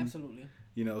Boston. Absolutely.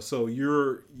 So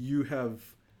you have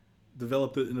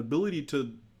developed an ability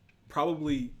to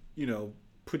probably,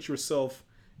 put yourself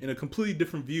in a completely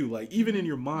different view, like even in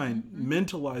your mind,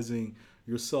 mentalizing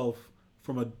yourself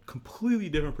from a completely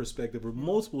different perspective or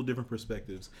multiple different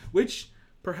perspectives, which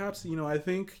perhaps, I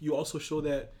think you also show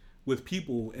that with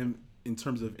people and in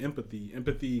terms of empathy.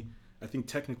 Empathy, I think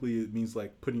technically it means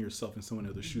like putting yourself in someone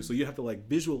else's shoes. So you have to like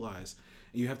visualize,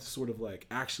 and you have to sort of like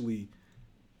actually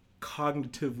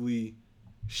cognitively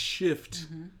shift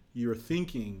your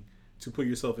thinking to put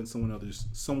yourself in someone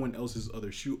else's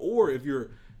other shoe. Or if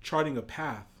you're charting a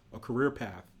career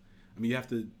path, you have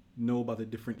to know about the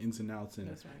different ins and outs,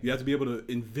 and you have to be able to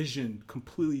envision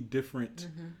completely different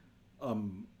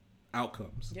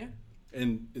outcomes. Yeah.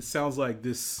 And it sounds like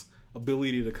this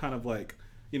ability to kind of like,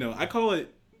 I call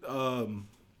it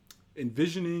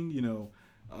envisioning,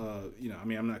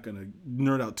 I'm not going to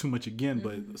nerd out too much again,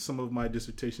 but some of my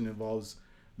dissertation involves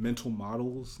mental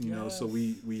models, so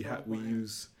we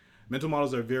use mental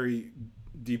models are very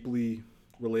deeply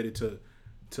related to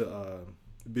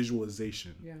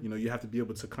visualization. Yeah. You have to be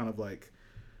able to kind of like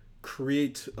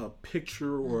create a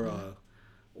picture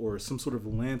or some sort of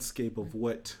landscape of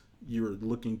what you're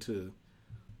looking to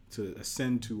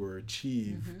ascend to or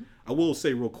achieve. I will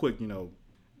say real quick,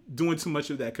 doing too much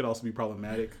of that could also be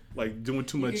problematic. Like doing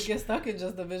too much. You could get stuck in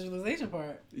just the visualization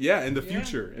part. Yeah, in the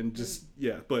future, and just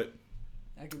but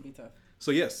that could be tough. So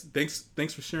yes,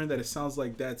 thanks for sharing that. It sounds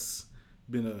like that's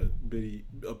been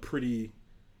a pretty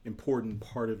important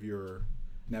part of your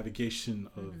navigation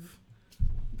of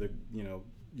the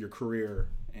your career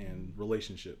and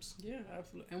relationships. Yeah,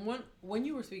 absolutely. And when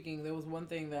you were speaking, there was one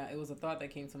thing that it was a thought that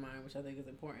came to mind, which I think is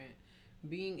important.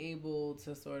 Being able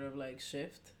to sort of like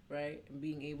shift, right?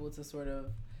 Being able to sort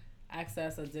of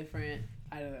access a different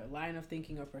either line of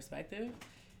thinking or perspective.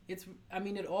 It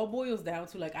all boils down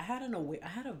to like I had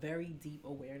a very deep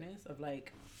awareness of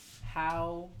like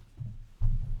how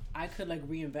I could like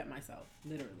reinvent myself,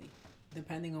 literally,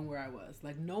 depending on where I was.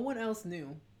 Like no one else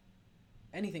knew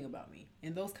anything about me.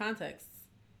 In those contexts,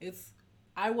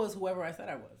 I was whoever I said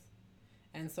I was.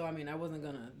 And so, I wasn't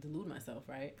going to delude myself,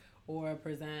 right? Or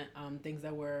present things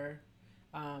that were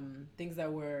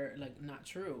like not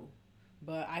true.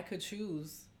 But I could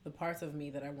choose the parts of me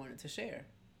that I wanted to share.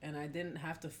 And I didn't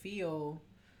have to feel,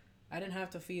 I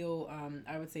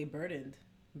would say burdened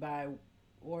by,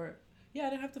 I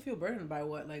didn't have to feel burdened by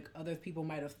what like other people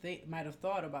might have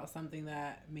thought about something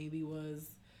that maybe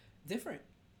was different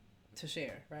to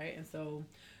share, right? And so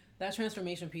that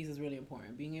transformation piece is really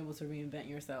important. Being able to reinvent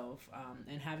yourself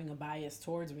and having a bias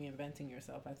towards reinventing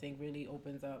yourself, I think really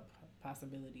opens up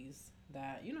possibilities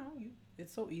that,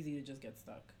 it's so easy to just get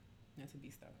stuck and to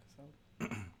be stuck. So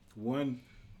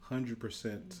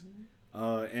 100%.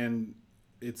 And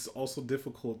it's also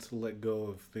difficult to let go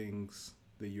of things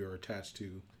that you're attached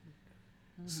to.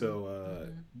 So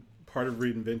part of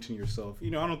reinventing yourself, I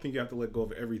don't think you have to let go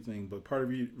of everything, but part of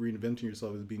reinventing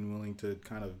yourself is being willing to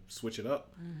kind of switch it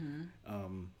up.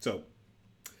 So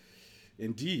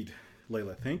indeed,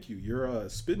 Layla, thank you. You're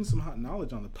spitting some hot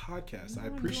knowledge on the podcast. I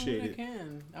appreciate it.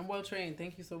 I'm well trained.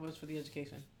 Thank you so much for the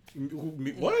education.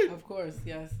 What? Of course,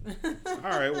 yes. All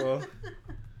right, well,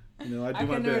 I do my best. I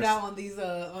can nerd out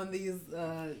on these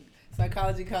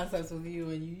psychology concepts with you,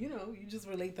 and you just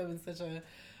relate them in such a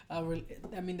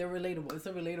they're relatable. It's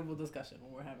a relatable discussion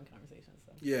when we're having conversations.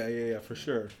 So. Yeah, for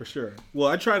sure. Well,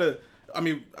 I try to.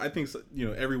 I think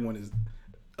everyone is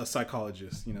a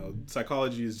psychologist.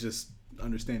 Psychology is just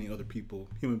understanding other people,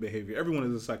 human behavior. Everyone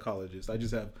is a psychologist. I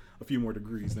just have a few more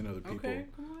degrees than other people. Okay,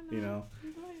 come on now.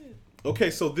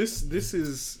 Okay, so this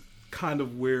is kind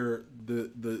of where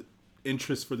the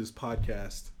interest for this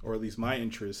podcast, or at least my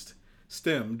interest,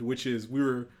 stemmed, which is we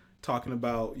were talking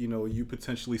about, you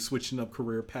potentially switching up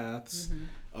career paths.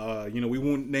 We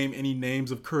won't name any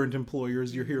names of current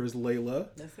employers. You're here as Layla.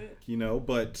 That's it.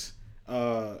 But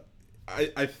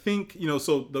I think,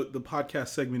 so the podcast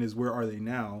segment is Where Are They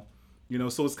Now?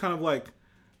 So it's kind of like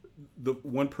the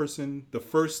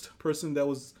first person that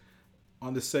was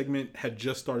on the segment had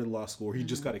just started law school, or he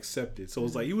just got accepted. So it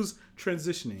was like he was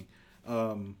transitioning.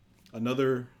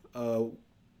 Another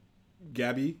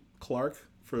Gabby Clark,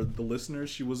 for the listeners,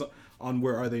 she was on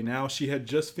Where Are They Now. She had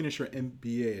just finished her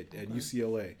MBA at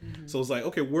UCLA. So it's like,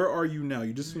 okay, where are you now?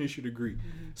 You just finished your degree.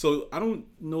 So I don't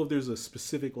know if there's a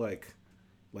specific like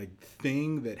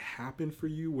thing that happened for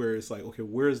you where it's like, okay,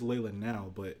 where's Layla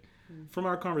now? But from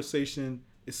our conversation,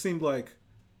 it seemed like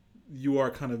you are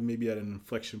kind of maybe at an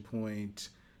inflection point,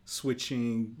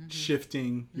 switching,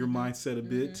 shifting your mindset a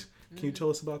bit. Can you tell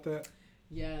us about that?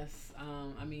 Yes.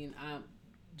 I mean,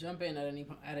 jump in at any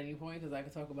point because I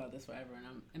could talk about this forever,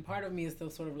 and part of me is still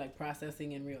sort of like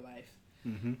processing in real life.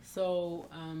 So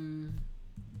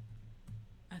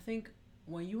I think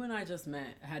when you and I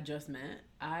had just met,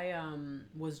 I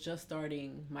was just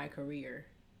starting my career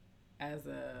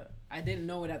I didn't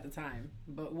know it at the time,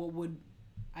 but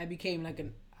I became like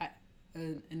an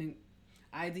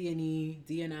IDNE,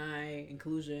 DNI,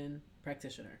 inclusion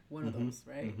practitioner, one of those,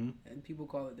 right? And people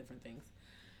call it different things.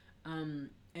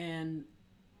 And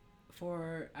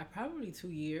for probably 2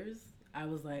 years, I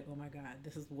was like, oh my God,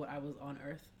 this is what I was on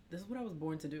earth. This is what I was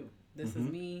born to do. This is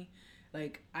me.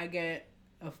 Like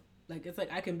it's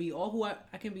like I can be all who I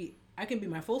can be. I can be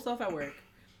my full self at work.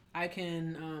 I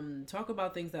can talk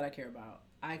about things that I care about.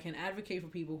 I can advocate for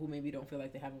people who maybe don't feel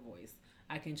like they have a voice.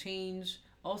 I can change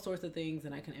all sorts of things,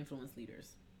 and I can influence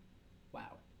leaders.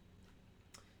 Wow.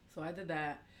 So I did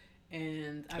that,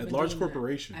 and I've been large doing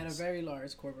corporations. At a very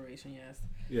large corporation, yes.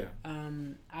 Yeah.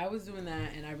 I was doing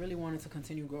that, and I really wanted to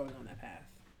continue growing on that path.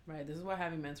 Right. This is why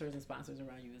having mentors and sponsors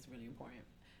around you is really important.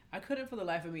 I couldn't for the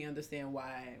life of me understand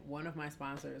why one of my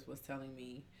sponsors was telling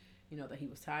me, that he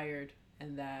was tired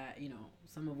and that,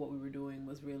 some of what we were doing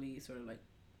was really sort of like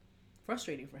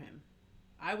frustrating for him.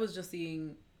 I was just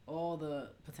seeing all the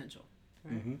potential,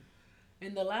 right?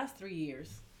 In the last 3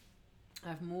 years,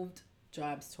 I've moved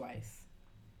jobs twice,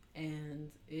 and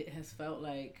it has felt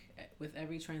like with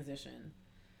every transition,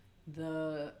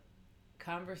 the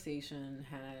conversation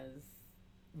has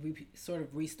sort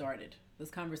of restarted. This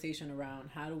conversation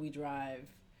around how do we drive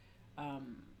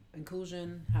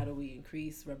inclusion, how do we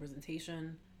increase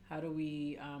representation, how do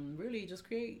we really just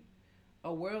create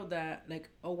a world that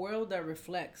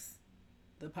reflects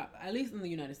at least in the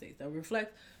United States, that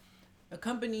reflects a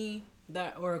company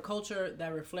or a culture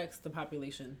that reflects the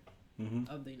population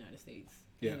of the United States,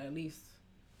 and at least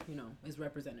is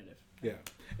representative. Yeah,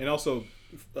 and also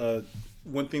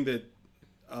one thing that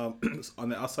on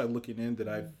the outside looking in that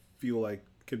I feel like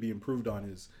could be improved on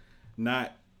is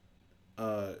not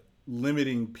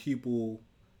limiting people,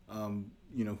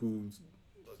 who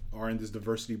are in this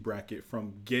diversity bracket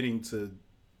from getting to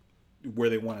where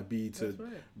they want to be to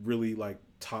really like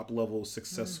top level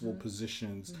successful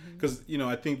positions. Because,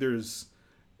 I think there's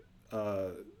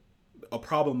a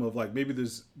problem of like maybe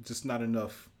there's just not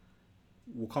enough,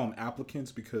 we'll call them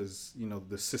applicants, because,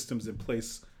 the systems in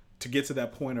place to get to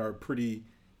that point are pretty,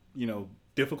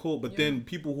 difficult. But then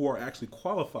people who are actually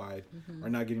qualified are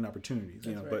not getting opportunities,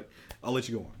 but I'll let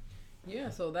you go on. Yeah,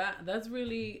 so that's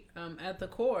really at the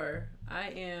core.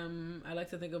 I like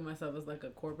to think of myself as like a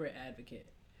corporate advocate,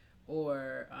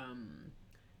 or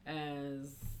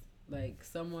as like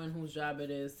someone whose job it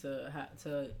is to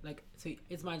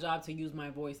it's my job to use my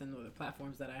voice and the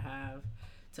platforms that I have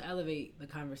to elevate the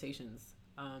conversations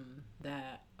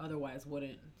that otherwise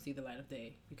wouldn't see the light of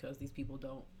day, because these people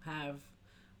don't have,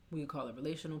 we call it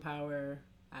relational power,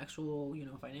 actual,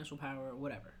 financial power, or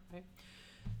whatever, right?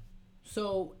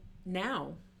 So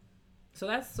now,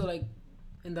 like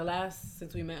in the last,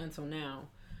 since we met until now,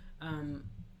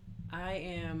 I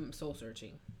am soul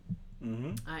searching.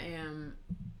 I am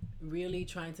really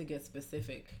trying to get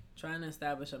specific, trying to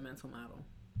establish a mental model,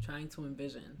 trying to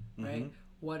envision, right?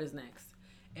 What is next?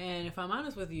 And if I'm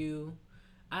honest with you,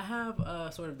 I have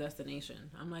a sort of destination.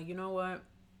 I'm like, you know what?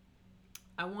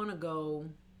 I want to go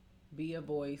be a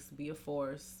voice, be a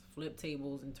force, flip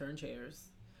tables and turn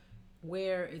chairs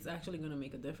where it's actually going to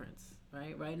make a difference,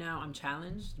 right? Right now, I'm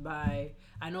challenged by,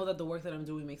 I know that the work that I'm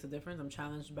doing makes a difference. I'm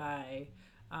challenged by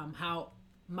how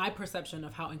my perception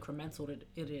of how incremental it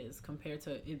is compared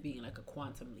to it being like a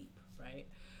quantum leap, right?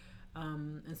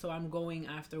 And so I'm going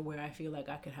after where I feel like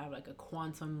I could have like a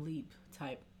quantum leap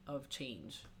type of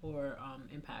change or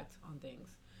impact on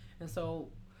things. And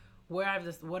so where I've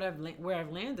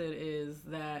landed is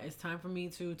that it's time for me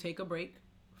to take a break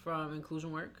from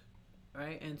inclusion work,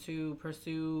 right, and to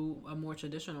pursue a more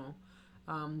traditional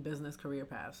business career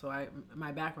path. So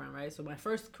my background, right, so my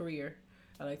first career,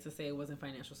 I like to say, was in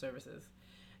financial services,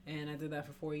 and I did that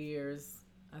for 4 years.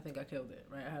 I think I killed it,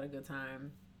 right? I had a good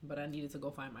time, but I needed to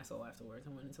go find my soul afterwards,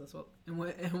 and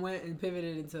went and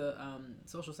pivoted into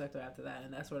social sector after that,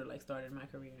 and that sort of like started my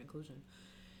career in inclusion.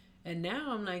 And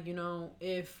now I'm like,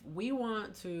 if we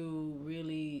want to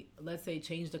really, let's say,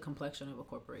 change the complexion of a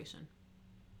corporation,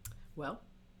 well,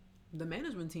 the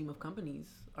management team of companies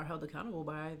are held accountable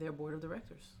by their board of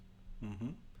directors. Mm-hmm.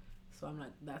 So I'm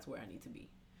like, that's where I need to be.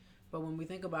 But when we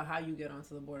think about how you get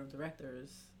onto the board of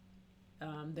directors,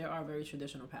 there are very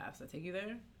traditional paths that take you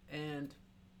there, and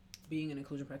being an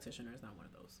inclusion practitioner is not one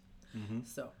of those. Mm-hmm.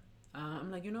 So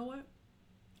I'm like, you know what?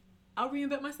 I'll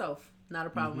reinvent myself. Not a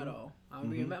problem Mm-hmm. at all. I'll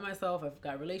reinvent myself. I've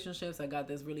got relationships. I got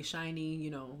this really shiny,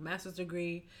 master's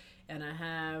degree. And I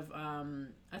have,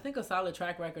 I think, a solid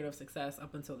track record of success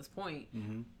up until this point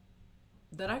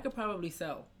that I could probably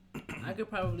sell. I could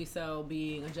probably sell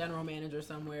being a general manager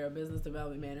somewhere, a business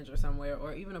development manager somewhere,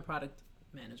 or even a product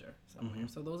manager somewhere.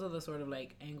 So those are the sort of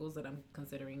like angles that I'm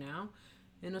considering now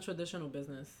in a traditional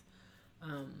business.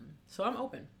 So I'm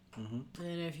open.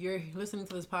 And if you're listening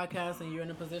to this podcast and you're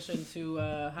in a position to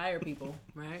hire people,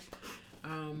 right?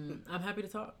 I'm happy to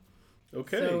talk.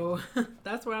 Okay. So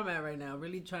that's where I'm at right now.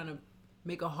 Really trying to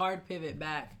make a hard pivot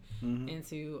back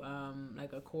into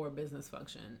like a core business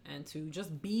function and to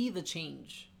just be the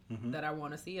change that I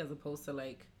want to see, as opposed to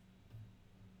like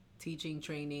teaching,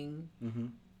 training,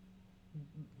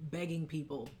 begging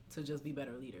people to just be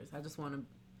better leaders. I just want to.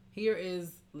 Here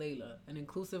is Layla, an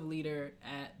inclusive leader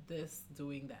at this,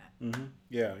 doing that.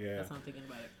 Yeah. That's how I'm thinking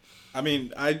about it. I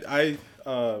mean, I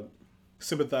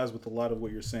sympathize with a lot of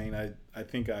what you're saying. I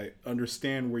think I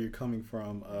understand where you're coming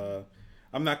from.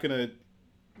 I'm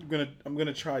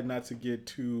gonna try not to get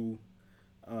too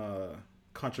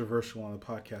controversial on the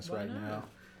podcast Why right not? now.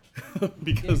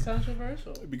 It's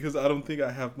controversial. Because I don't think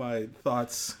I have my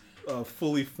thoughts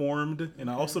fully formed, and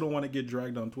I also don't want to get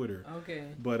dragged on Twitter. Okay.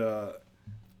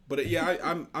 But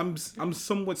yeah, I'm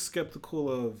somewhat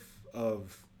skeptical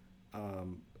of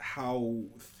how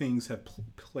things have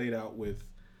played out with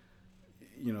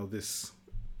this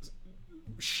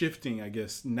shifting, I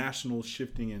guess, national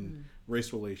shifting in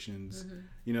race relations.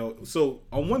 So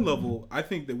on one level, I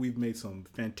think that we've made some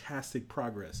fantastic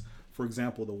progress. For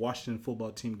example, the Washington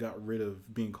football team got rid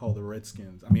of being called the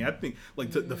Redskins. I mean, I think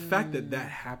like the fact that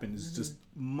happened is just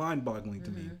mind-boggling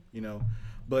to me.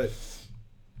 But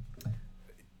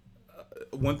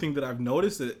one thing that I've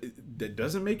noticed that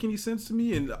doesn't make any sense to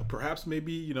me, and perhaps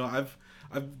maybe I've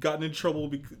gotten in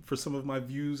trouble for some of my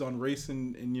views on race,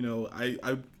 and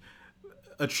I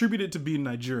attribute it to being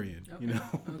Nigerian.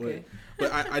 Okay.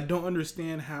 but I don't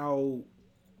understand how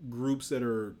groups that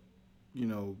are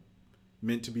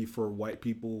meant to be for white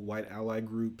people, white ally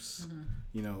groups,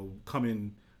 come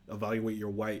and evaluate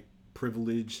your white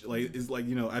privilege. Like it's like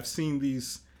I've seen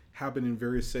these happen in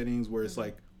various settings where it's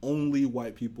like only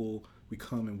white people. We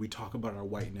come and we talk about our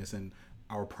whiteness and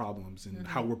our problems and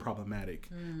how we're problematic,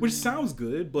 which sounds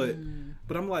good, but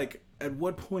I'm like, at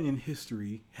what point in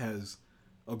history has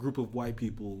a group of white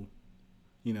people,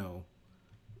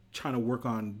 trying to work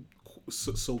on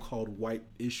so-called white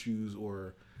issues,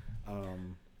 or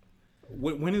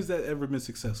when has that ever been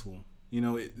successful?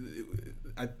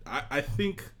 I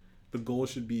think the goal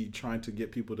should be trying to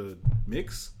get people to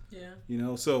mix.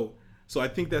 Yeah. So I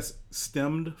think that's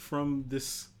stemmed from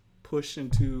this push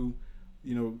into,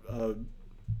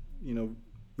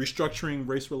 restructuring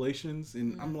race relations,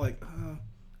 and I'm like, I'm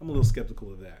a little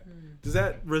skeptical of that. Does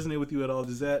that resonate with you at all?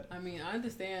 I mean,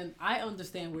 I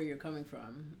understand where you're coming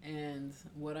from, and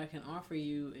what I can offer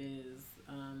you is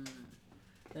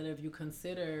that if you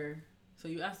consider, so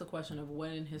you asked the question of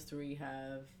when in history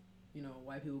have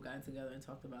white people gotten together and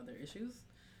talked about their issues.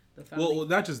 Well,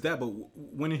 not just that, but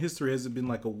when in history has it been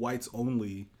like a whites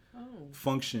only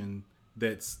function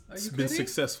that's been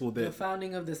successful? The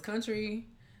founding of this country,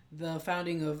 the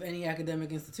founding of any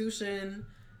academic institution.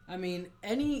 I mean,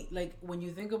 when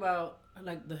you think about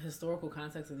like the historical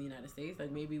context of the United States,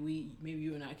 like maybe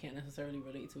you and I can't necessarily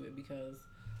relate to it because,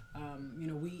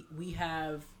 we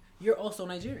have. You're also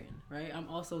Nigerian, right? I'm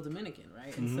also Dominican,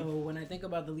 right? And so when I think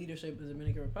about the leadership of the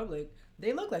Dominican Republic,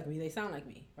 they look like me, they sound like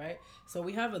me, right? So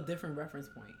we have a different reference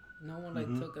point. No one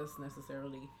took us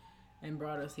necessarily and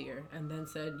brought us here and then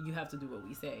said, you have to do what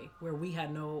we say, where we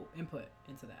had no input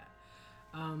into that.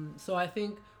 So I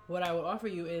think what I would offer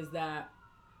you is that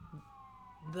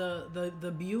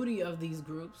the beauty of these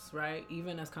groups, right,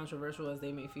 even as controversial as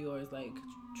they may feel, or as like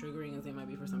triggering as they might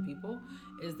be for some people,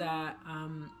 is that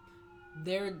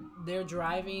they're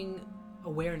driving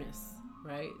awareness,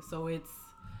 right? So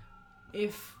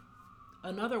if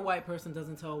another white person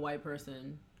doesn't tell a white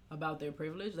person about their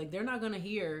privilege, like they're not gonna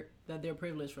hear that they're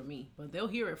privileged from me, but they'll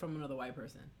hear it from another white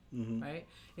person, right?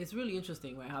 It's really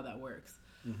interesting, right, how that works.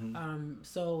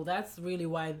 So that's really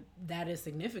why that is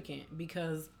significant,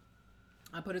 because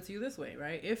I put it to you this way,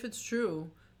 right? If it's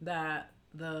true that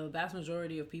the vast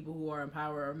majority of people who are in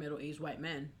power are middle-aged white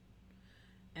men,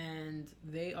 and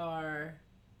they are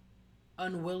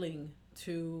unwilling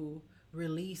to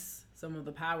release some of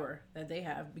the power that they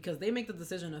have because they make the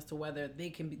decision as to whether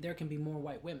there can be more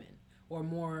white women or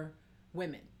more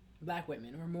women, black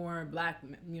women, or more black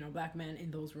men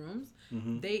in those rooms.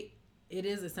 It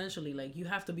is essentially like you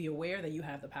have to be aware that you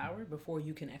have the power before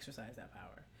you can exercise that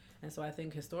power. And so I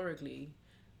think historically,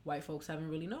 white folks haven't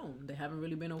really known. They haven't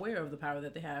really been aware of the power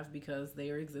that they have because they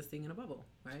are existing in a bubble,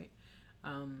 right?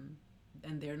 And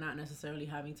they're not necessarily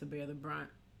having to bear the brunt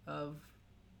of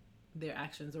their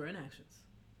actions or inactions,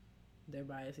 their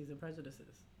biases and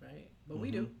prejudices, right? But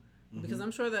we do, because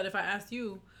I'm sure that if I asked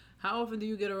you, how often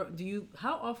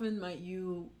how often might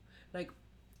you, like,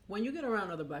 when you get around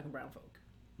other black and brown folk,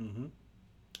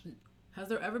 has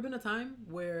there ever been a time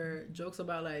where jokes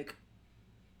about like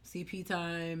CP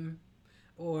time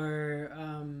or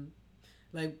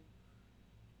like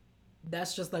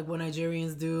that's just like what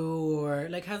Nigerians do, or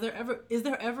like is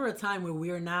there ever a time where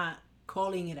we are not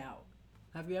calling it out?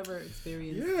 Have you ever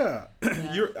experienced that?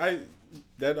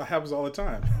 That happens all the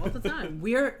time. All the time.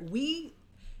 We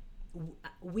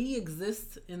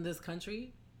exist in this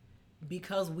country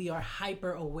because we are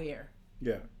hyper aware.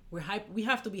 Yeah. We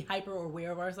have to be hyper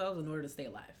aware of ourselves in order to stay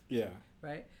alive. Yeah.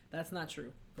 Right? That's not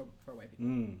true for white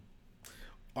people.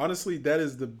 Honestly, that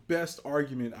is the best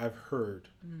argument I've heard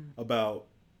about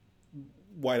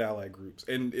white ally groups,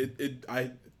 and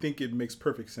I think it makes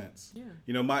perfect sense. Yeah.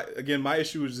 My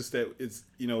issue is just that it's,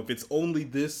 if it's only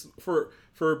this for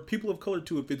people of color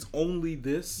too, if it's only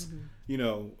this,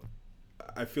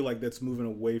 I feel like that's moving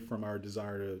away from our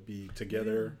desire to be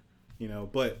together.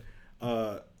 But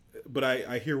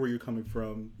I hear where you're coming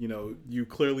from. You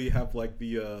clearly have like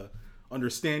the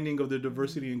understanding of the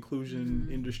diversity inclusion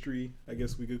industry, I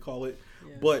guess we could call it.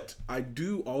 Yeah. But I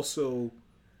do also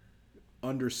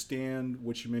understand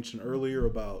what you mentioned earlier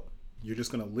about you're just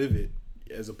going to live it,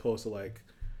 as opposed to like,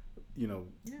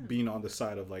 being on the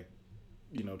side of like,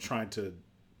 trying to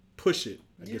push it,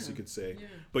 I guess you could say. Yeah.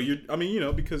 But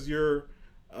because you're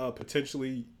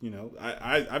potentially,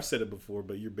 I've said it before,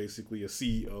 but you're basically a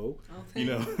CEO.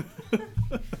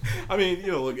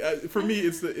 Look, for me,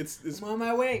 it's I'm on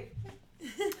my way.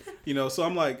 So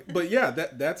I'm like, but yeah,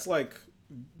 that's like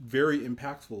very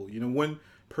impactful. One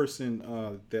person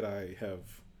that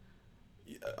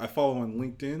I follow on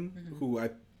LinkedIn, who I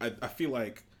feel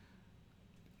like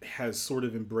has sort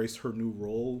of embraced her new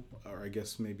role, or I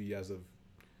guess maybe as of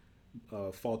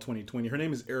fall 2020. Her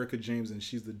name is Erica James, and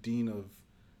she's the dean of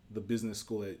the business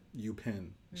school at UPenn.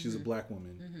 She's a black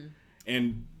woman.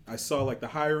 And I saw like the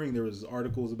hiring, there was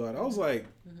articles about it. I was like,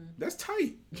 that's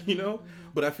tight,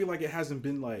 But I feel like it hasn't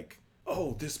been like,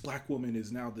 oh, this black woman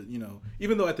is now the,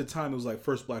 even though at the time it was like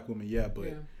first black woman,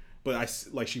 but I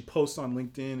like, she posts on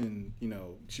LinkedIn, and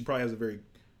she probably has a very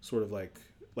sort of like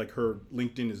her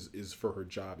LinkedIn is for her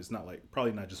job. It's not like,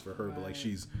 probably not just for her, but like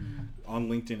she's on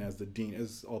LinkedIn as the dean,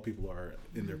 as all people are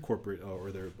in their corporate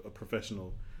or their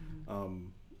professional,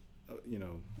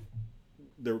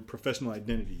 their professional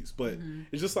identities. But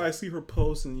it's just like I see her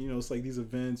posts, and it's like these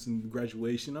events and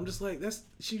graduation. I'm just like,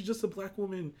 she's just a black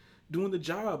woman doing the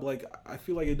job. Like, I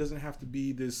feel like it doesn't have to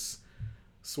be this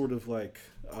sort of like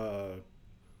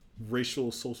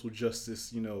racial social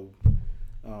justice, I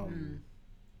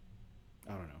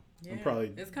don't know. Yeah. I'm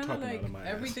probably it's kind of like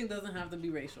everything doesn't have to be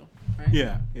racial, right?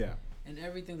 Yeah. And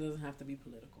everything doesn't have to be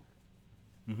political.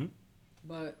 Mm-hmm.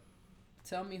 But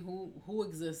tell me who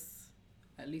exists,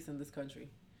 at least in this country,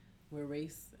 where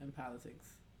race and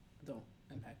politics don't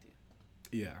impact you.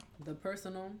 Yeah. The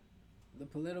personal, the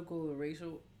political, the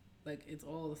racial, like, it's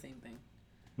all the same thing.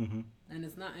 Mm-hmm. And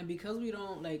it's not, and because we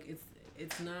don't, like,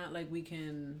 it's not like we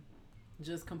can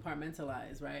just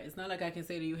compartmentalize, right? It's not like I can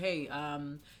say to you, hey,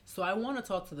 so I want to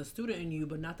talk to the student in you,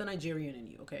 but not the Nigerian in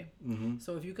you, okay? Mm-hmm.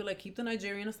 So if you could, like, keep the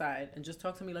Nigerian aside and just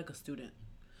talk to me like a student.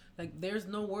 Like, there's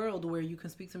no world where you can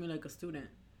speak to me like a student,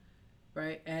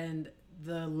 right? And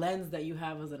the lens that you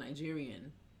have as a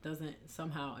Nigerian doesn't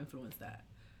somehow influence that,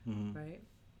 right?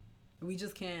 We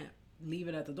just can't leave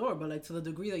it at the door. But, like, to the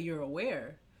degree that you're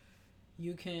aware,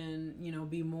 you can,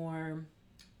 be more,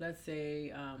 let's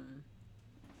say,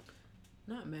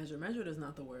 not measured is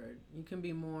not the word. You can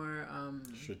be more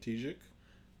strategic.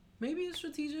 Maybe it's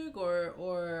strategic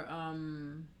or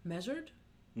measured,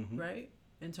 right?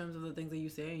 In terms of the things that you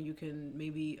say, and you can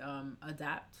maybe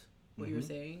adapt what you're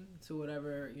saying to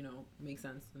whatever makes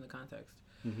sense in the context.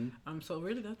 So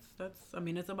really, that's. I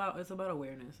mean, it's about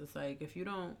awareness. It's like, if you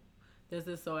don't, there's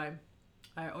this. So I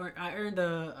earned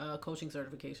a coaching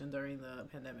certification during the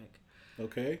pandemic.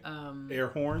 Okay. Air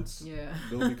horns. Yeah.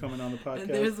 They'll be coming on the podcast. And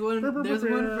there's one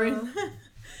phrase.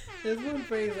 There's one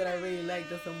phrase that I really like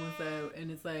that someone said, and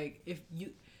it's like, if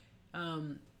you,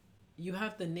 you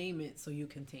have to name it so you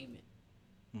can tame it.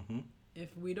 Mm-hmm.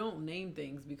 If we don't name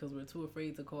things because we're too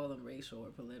afraid to call them racial or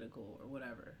political or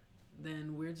whatever,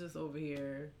 then we're just over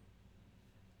here,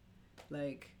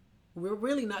 like, we're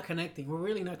really not connecting. We're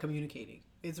really not communicating.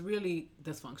 It's really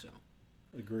dysfunctional.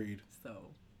 Agreed. So.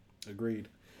 Agreed.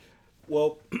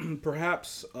 Well,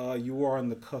 perhaps you are on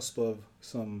the cusp of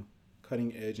some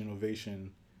cutting edge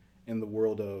innovation in the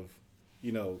world of,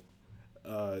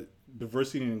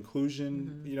 diversity and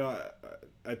inclusion.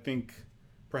 Mm-hmm. I think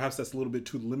perhaps that's a little bit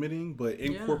too limiting, but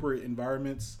in corporate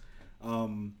environments,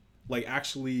 like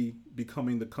actually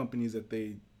becoming the companies that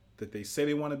they say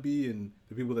they want to be and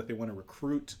the people that they want to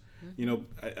recruit.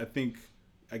 Mm-hmm.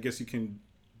 I guess you can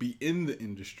be in the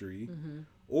industry, mm-hmm.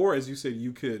 or as you said,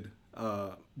 you could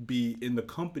be in the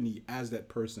company as that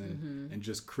person, mm-hmm. and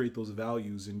just create those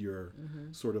values in your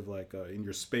mm-hmm. sort of like in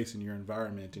your space, in your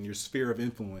environment, in your sphere of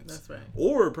influence. That's right.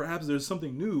 Or perhaps there's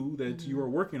something new that mm-hmm. you are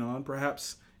working on,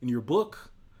 perhaps in your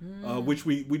book, which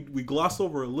we gloss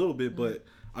over a little bit, mm-hmm. but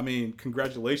I mean,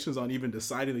 congratulations on even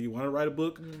deciding that you want to write a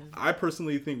book. Yeah. I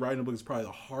personally think writing a book is probably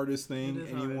the hardest thing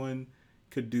anyone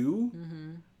could do.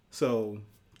 Mm-hmm. So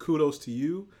kudos to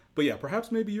you. But yeah,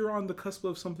 perhaps maybe you're on the cusp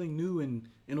of something new and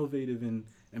innovative, and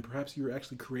perhaps you're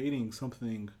actually creating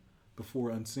something before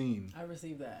unseen. I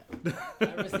received that.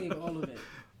 I received all of it.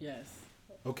 Yes.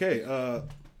 Okay.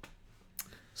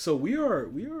 So we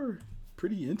are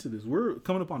pretty into this. We're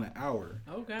coming up on an hour.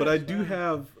 Okay. But I do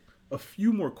have a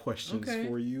few more questions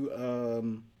for you.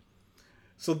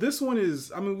 So this one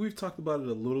is, I mean, we've talked about it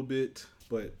a little bit,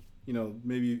 but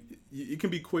maybe it can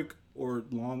be quick or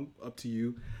long, up to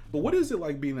you. But what is it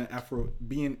like being an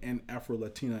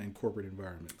Afro-Latina in corporate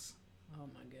environments? Oh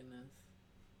my goodness.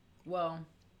 Well,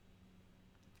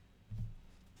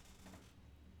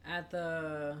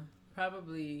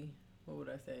 what would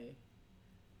I say?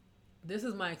 This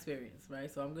is my experience, right?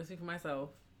 So I'm going to speak for myself,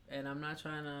 and I'm not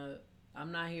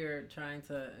here trying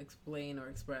to explain or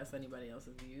express anybody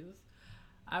else's views.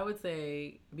 I would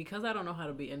say, because I don't know how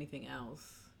to be anything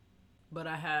else, but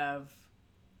I have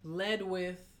led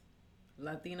with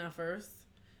Latina first,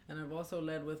 and I've also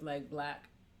led with like Black.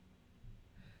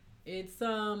 It's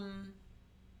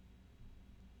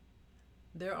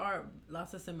there are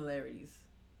lots of similarities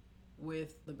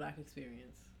with the Black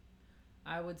experience.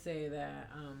 I would say that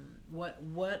what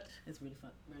it's really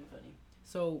funny.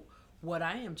 So what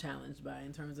I am challenged by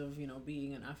in terms of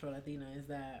being an Afro-Latina is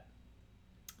that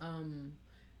and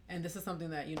this is something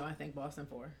that I thank Boston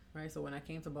for, right? So when I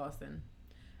came to Boston,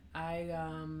 I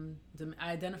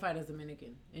identified as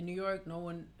Dominican. In New York,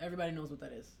 everybody knows what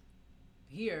that is.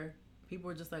 Here, people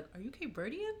are just like, "Are you Cape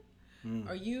Verdean?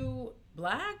 Are you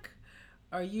Black?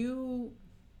 Are you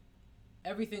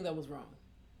everything that was wrong?"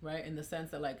 Right? In the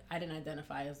sense that, like, I didn't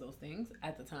identify as those things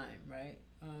at the time, right?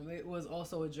 It was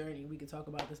also a journey. We could talk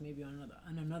about this maybe on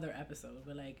another episode,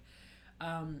 but like,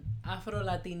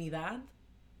 Afro-Latinidad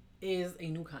is a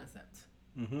new concept.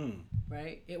 Mm-hmm.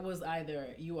 Right? It was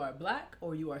either you are Black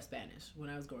or you are Spanish when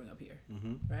I was growing up here.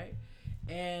 Mm-hmm. Right?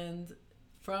 And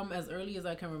from as early as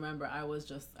I can remember, I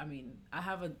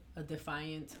have a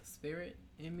defiant spirit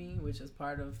in me, which is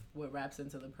part of what wraps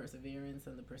into the perseverance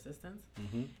and the persistence.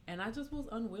 Mm-hmm. And I just was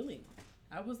unwilling.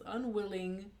 I was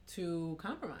unwilling to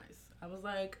compromise. I was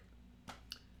like,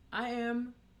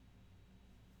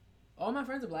 all my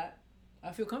friends are Black.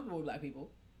 I feel comfortable with Black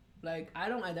people. Like, I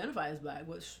don't identify as Black,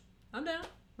 which I'm down,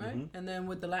 right? Mm-hmm. And then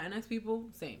with the Latinx people,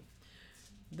 same.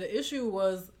 The issue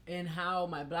was in how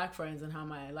my Black friends and how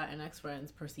my Latinx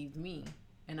friends perceived me,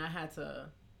 and I had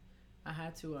to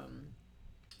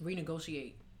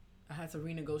renegotiate. I had to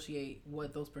renegotiate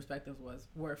what those perspectives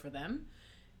were for them,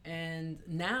 and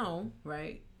now,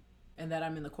 right, and that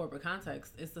I'm in the corporate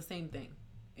context, it's the same thing.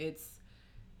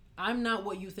 I'm not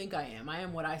what you think I am. I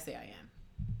am what I say I am.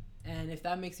 And if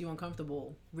that makes you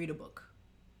uncomfortable, read a book.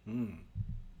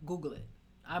 Google it.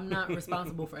 I'm not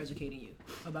responsible for educating you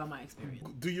about my experience.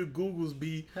 Do your Googles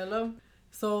be... Hello?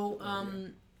 So,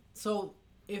 so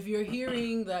if you're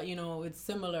hearing that, it's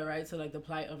similar, right, to like the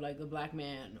plight of like the Black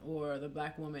man or the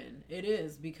Black woman, it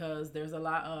is because there's a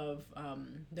lot of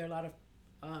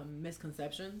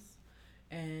misconceptions,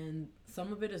 and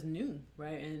some of it is new,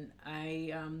 right?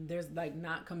 And there's like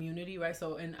not community, right?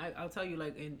 So, and I'll tell you,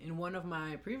 like in one of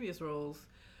my previous roles,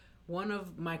 one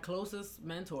of my closest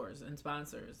mentors and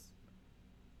sponsors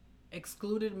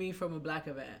excluded me from a Black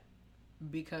event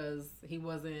because he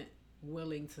wasn't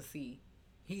willing to see.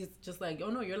 He's just like, "Oh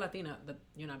no, you're Latina, but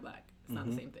you're not Black. It's not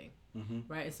the same thing."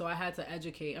 right? And so I had to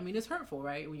educate. I mean, it's hurtful,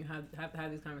 right? When you have to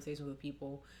have these conversations with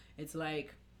people. It's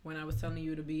like when I was telling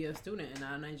you to be a student and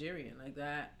not a Nigerian, like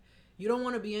that. You don't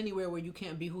want to be anywhere where you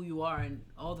can't be who you are and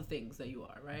all the things that you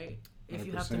are, right? If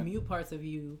you have to 100%. mute parts of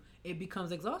you, it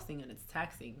becomes exhausting and it's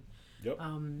taxing. Yep.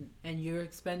 And you're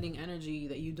expending energy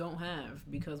that you don't have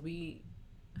because we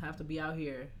have to be out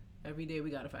here every day.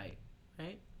 We gotta fight,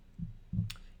 right?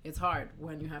 It's hard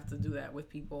when you have to do that with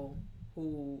people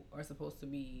who are supposed to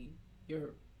be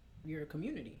your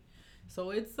community. So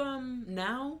it's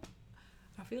now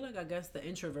I feel like I guess the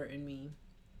introvert in me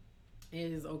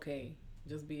is okay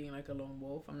just being like a lone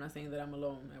wolf. I'm not saying that I'm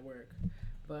alone at work,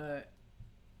 but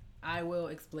I will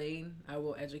explain, I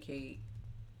will educate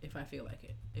if I feel like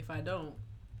it. If I don't,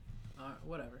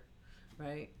 whatever,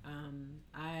 right?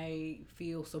 I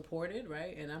feel supported,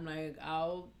 right? And I'm like,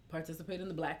 I'll participate in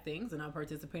the black things, and I'll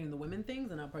participate in the women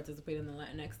things, and I'll participate in the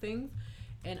Latinx things,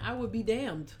 and I would be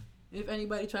damned if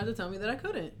anybody tried to tell me that I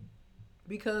couldn't,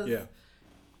 because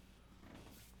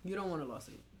you don't want a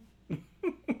lawsuit.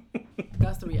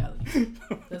 That's the reality.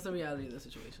 That's the reality of the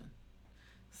situation.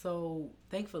 So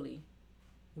thankfully,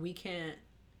 we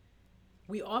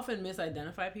often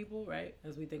misidentify people, right?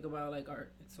 As we think about like our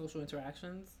social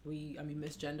interactions,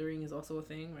 misgendering is also a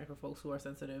thing, right? For folks who are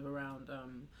sensitive around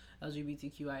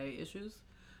LGBTQIA issues.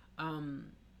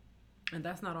 And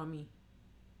that's not on me.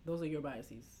 Those are your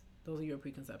biases. Those are your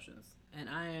preconceptions. And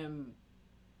I am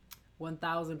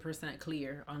 1000%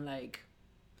 clear on like,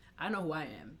 I know who I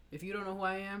am. If you don't know who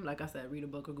I am, like I said, read a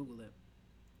book or Google it.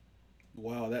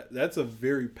 Wow, that's a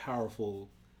very powerful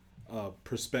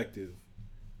perspective.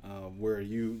 Where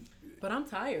you... But I'm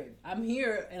tired. I'm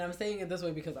here, and I'm saying it this way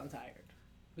because I'm tired.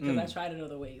 Because I tried it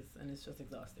other ways, and it's just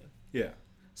exhausting. Yeah.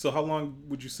 So how long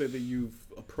would you say that you've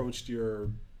approached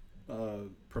your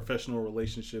professional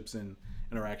relationships and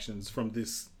interactions from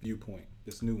this viewpoint,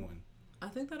 this new one? I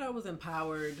think that I was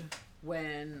empowered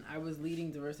when I was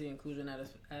leading diversity and inclusion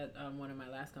at one of my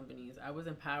last companies. I was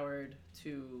empowered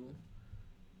to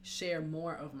share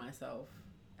more of myself,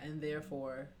 and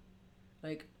therefore,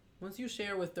 like, once you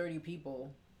share with 30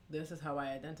 people, this is how I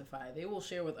identify, they will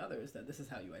share with others that this is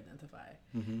how you identify.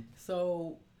 Mm-hmm.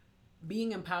 So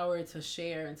being empowered to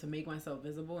share and to make myself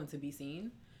visible and to be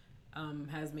seen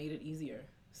has made it easier.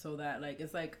 So that like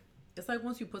it's like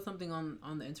once you put something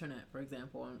on the internet, for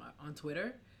example, on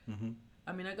Twitter, mm-hmm.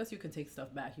 I mean, I guess you can take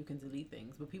stuff back, you can delete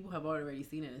things, but people have already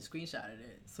seen it and screenshotted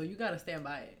it. So you got to stand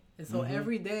by it. And so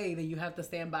every day that you have to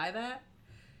stand by that,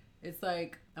 it's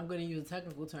like, I'm going to use a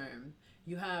technical term,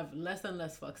 you have less and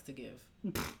less fucks to give.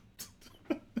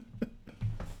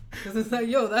 Because it's like,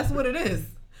 yo, that's what it is.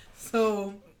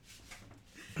 So,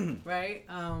 right?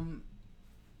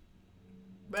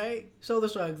 Right? Shoulder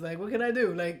shrugs. Like, what can I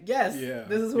do? Like, yes,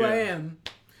 this is who I am.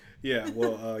 Yeah,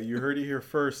 well, you heard it here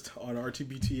first on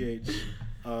RTBTH.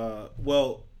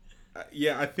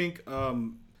 I think,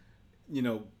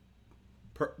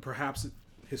 perhaps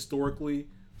historically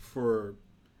for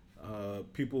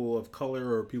people of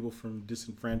color or people from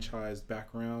disenfranchised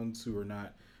backgrounds who are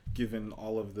not given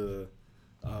all of the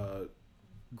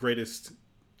greatest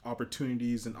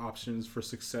opportunities and options for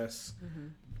success, mm-hmm.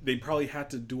 they probably had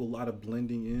to do a lot of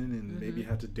blending in and mm-hmm. maybe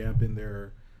had to dampen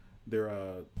their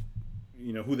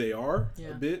who they are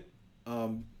a bit.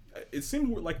 It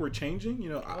seems like we're changing,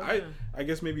 I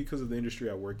guess maybe because of the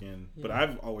industry I work in, but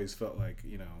I've always felt like,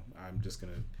 I'm just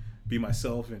going to be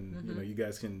myself and, mm-hmm. You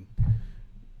guys can,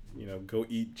 go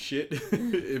eat shit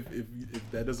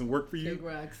if that doesn't work for you. Big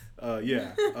rocks.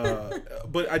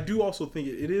 But I do also think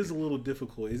it is a little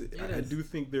difficult. I do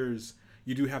think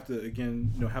you do have to,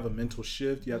 again, have a mental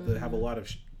shift. You have mm-hmm. to have a lot of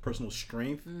personal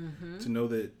strength mm-hmm. to know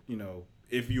that,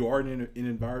 if you are in an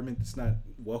environment that's not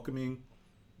welcoming,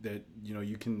 that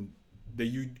you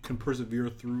can persevere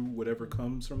through whatever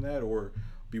comes from that, or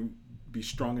be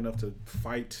strong enough to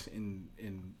fight and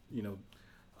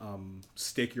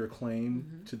stake your claim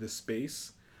mm-hmm. to this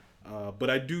space. But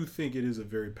I do think it is a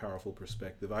very powerful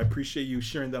perspective. I appreciate you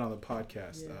sharing that on the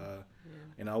podcast,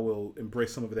 and I will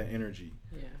embrace some of that energy.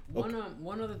 Yeah.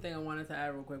 One other thing I wanted to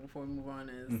add real quick before we move on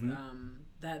is mm-hmm.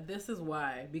 That this is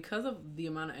why, because of the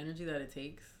amount of energy that it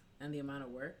takes and the amount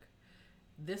of work,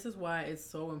 this is why it's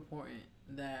so important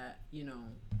that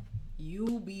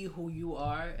you be who you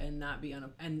are and not be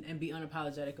and be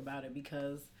unapologetic about it.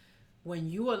 Because when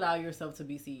you allow yourself to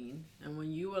be seen and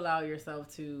when you allow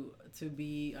yourself to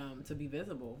be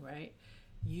visible, right?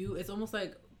 It's almost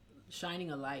like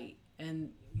shining a light, and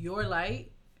your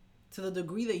light, to the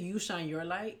degree that you shine your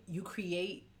light, you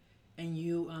create and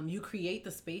you create the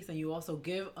space, and you also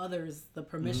give others the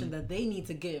permission mm-hmm. that they need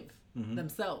to give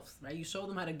themselves, right? You show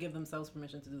them how to give themselves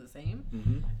permission to do the same.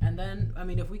 Mm-hmm. And then, I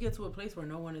mean, if we get to a place where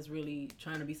no one is really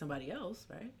trying to be somebody else,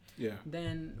 right? Yeah.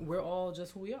 Then we're all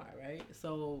just who we are, right?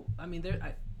 So, I mean,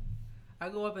 I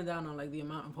go up and down on like the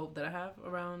amount of hope that I have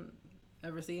around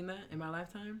ever seeing that in my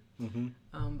lifetime.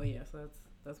 Mm-hmm. But yes,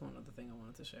 that's one other thing I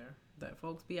wanted to share. That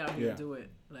folks be out here and do it.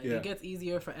 Like it gets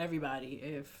easier for everybody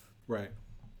if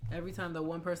every time the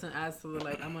one person asks for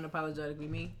like I'm unapologetically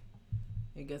me,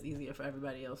 it gets easier for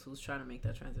everybody else who's trying to make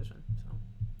that transition. So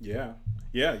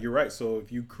yeah, you're right. So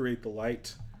if you create the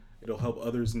light, it'll help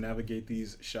others navigate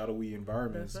these shadowy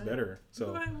environments better.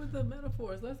 So right with the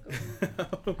metaphors, let's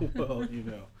go.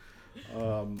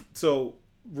 Well, so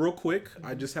real quick,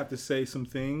 I just have to say some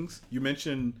things. You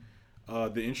mentioned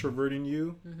the introvert in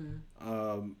you.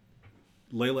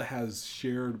 Layla has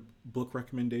shared book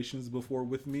recommendations before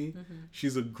with me.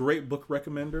 She's a great book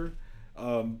recommender,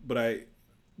 but I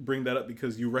bring that up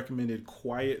because you recommended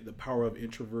Quiet, The Power of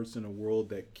Introverts in a World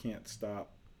That Can't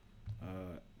Stop.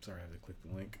 Sorry, I have to click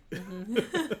the link.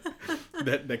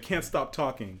 that can't stop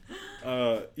talking.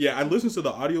 I listened to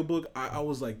the audiobook. I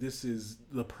was like, this is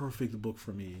the perfect book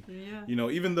for me. Yeah.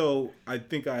 Even though I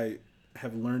think I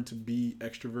have learned to be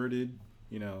extroverted,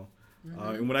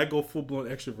 and when I go full-blown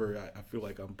extrovert, I feel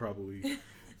like I'm probably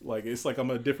like it's like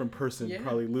I'm a different person,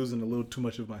 probably losing a little too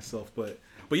much of myself. But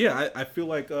yeah, I feel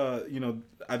like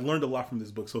I learned a lot from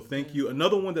this book. So thank you.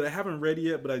 Another one that I haven't read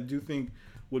yet, but I do think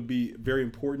would be very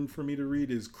important for me to read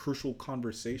is Crucial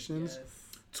Conversations,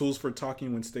 Tools for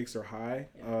Talking When Stakes Are High,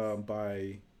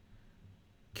 by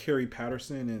Carrie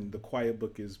Patterson, and The Quiet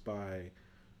Book is by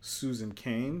Susan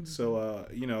Cain. So,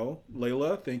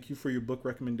 Layla, thank you for your book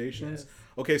recommendations.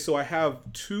 Okay, so I have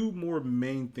two more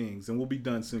main things, and we'll be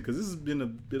done soon because this has been a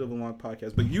bit of a long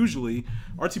podcast. But usually,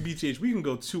 RTBTH, we can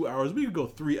go 2 hours, we can go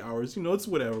 3 hours. It's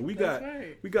whatever. We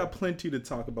got plenty to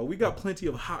talk about. We got plenty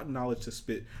of hot knowledge to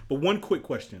spit. But one quick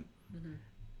question.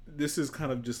 This is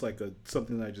kind of just like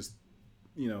something that I just,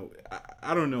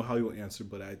 I don't know how you'll answer,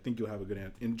 but I think you'll have a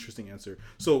good, interesting answer.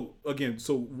 So again,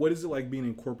 what is it like being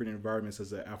in corporate environments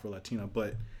as an Afro-Latina?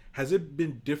 But has it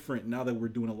been different now that we're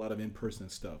doing a lot of in-person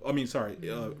stuff?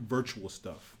 Virtual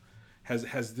stuff.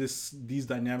 Has these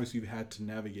dynamics you've had to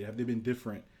navigate, have they been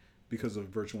different because of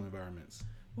virtual environments?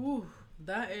 Ooh,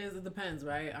 it depends,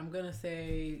 right? I'm gonna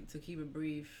say, to keep it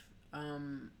brief,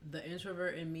 the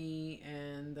introvert in me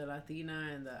and the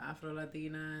Latina and the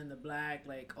Afro-Latina and the Black,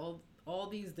 like all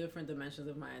these different dimensions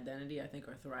of my identity, I think,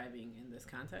 are thriving in this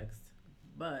context.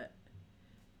 But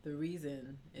the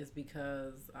reason is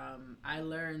because I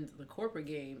learned the corporate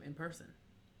game in person.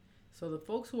 So the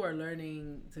folks who are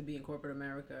learning to be in corporate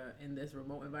America in this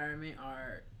remote environment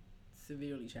are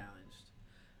severely challenged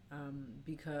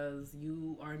because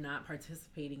you are not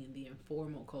participating in the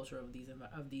informal culture of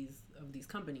these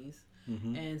companies,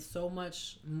 and so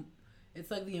much. It's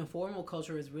like the informal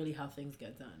culture is really how things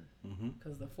get done.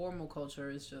 Because the formal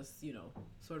culture is just,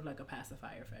 sort of like a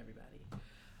pacifier for everybody.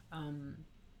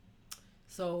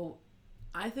 So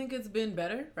I think it's been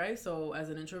better, right? So as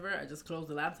an introvert, I just close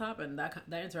the laptop and that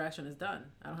interaction is done.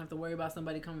 I don't have to worry about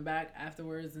somebody coming back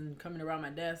afterwards and coming around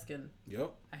my desk. And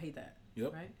I hate that.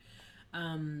 Right?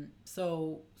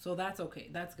 So that's okay.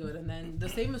 That's good. And then the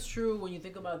same is true when you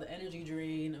think about the energy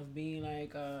drain of being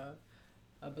like a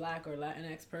Black or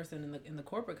Latinx person in the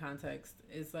corporate context.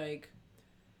 It's like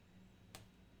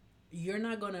you're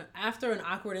not gonna, after an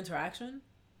awkward interaction,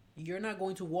 you're not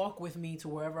going to walk with me to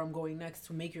wherever I'm going next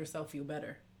to make yourself feel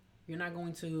better. You're not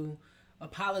going to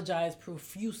apologize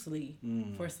profusely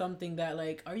for something that,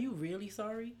 like, are you really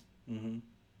sorry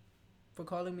for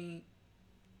calling me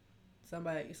some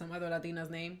other Latina's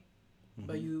name,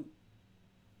 but you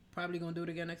probably gonna do it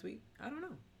again next week? I don't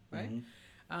know, right?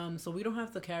 So we don't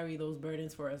have to carry those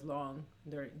burdens for as long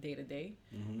day to day,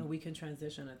 and we can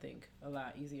transition, I think, a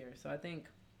lot easier. So I think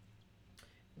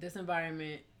this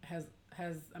environment has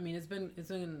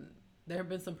there have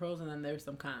been some pros and then there's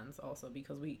some cons also,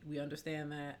 because we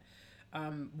understand that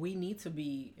we need to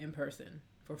be in person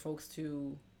for folks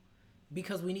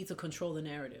because we need to control the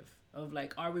narrative of,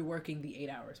 like, are we working the 8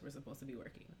 hours we're supposed to be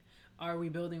working? Are we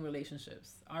building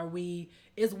relationships?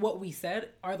 Is what we said,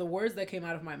 are the words that came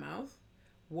out of my mouth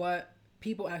what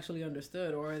people actually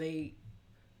understood, or are they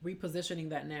repositioning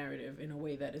that narrative in a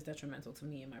way that is detrimental to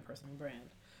me and my personal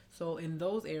brand? So in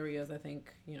those areas, I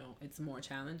think, it's more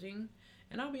challenging.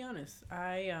 And I'll be honest,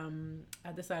 I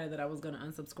decided that I was going to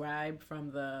unsubscribe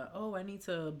from I need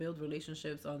to build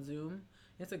relationships on Zoom.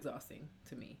 It's exhausting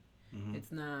to me.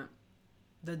 It's not,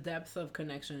 the depth of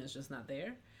connection is just not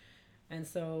there. And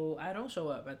so I don't show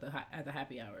up at the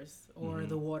happy hours or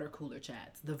the water cooler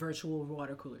chats, the virtual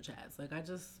water cooler chats. Like,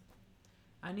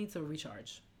 I need to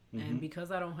recharge. And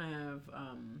because I don't have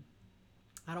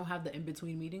the in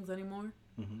between meetings anymore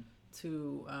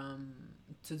to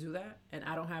do that, and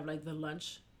I don't have like the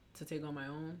lunch to take on my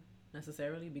own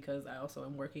necessarily, because I also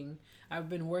am working. I've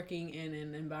been working in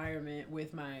an environment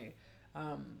with my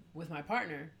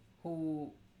partner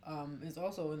who is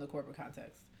also in the corporate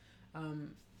context.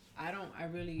 I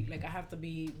really like, I have to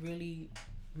be really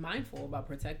mindful about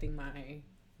protecting my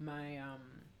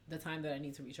the time that I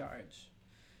need to recharge,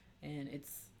 and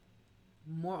it's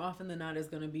more often than not is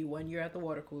going to be when you're at the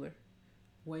water cooler,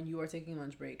 when you are taking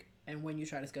lunch break, and when you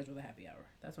try to schedule the happy hour.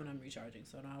 That's when I'm recharging,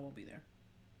 so no, I won't be there.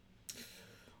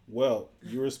 Well,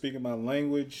 you were speaking my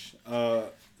language.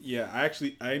 Yeah,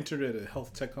 I entered at a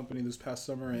health tech company this past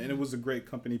summer, and it was a great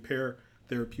company, Pear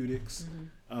Therapeutics.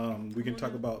 We can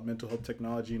talk about mental health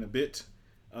technology in a bit,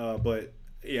 but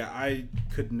yeah, I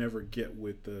could never get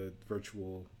with the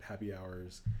virtual happy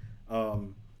hours.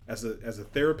 As a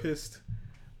therapist,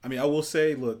 I mean, I will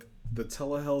say, look, the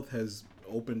telehealth has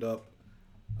opened up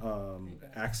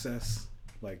access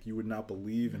like you would not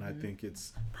believe, and I think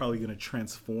it's probably going to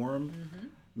transform.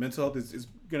 Mental health is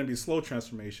going to be a slow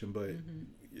transformation, but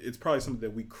it's probably something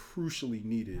that we crucially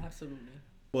needed. Absolutely.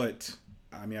 But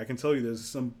I mean, I can tell you, there's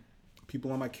some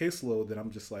people on my caseload that I'm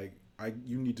just like,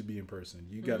 you need to be in person.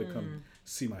 You got to come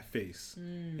see my face,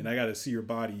 and I got to see your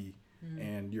body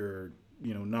and your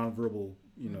nonverbal.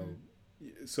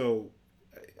 So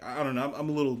I don't know. I'm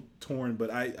a little torn, but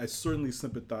I certainly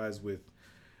sympathize with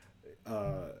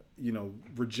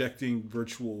rejecting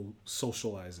virtual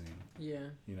socializing. Yeah.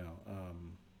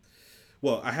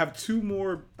 Well, I have two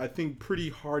more, I think, pretty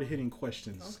hard-hitting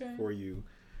questions for you.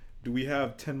 Do we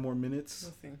have 10 more minutes?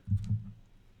 Let's see.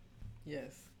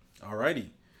 Yes.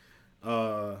 Alrighty.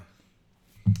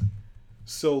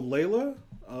 So Layla,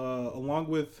 along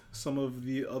with some of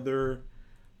the other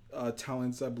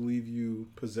talents I believe you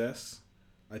possess,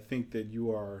 I think that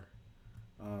you are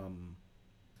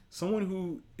someone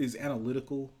who is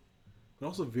analytical, but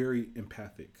also very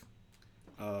empathic.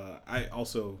 I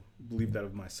also believe that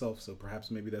of myself, so perhaps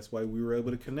maybe that's why we were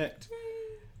able to connect.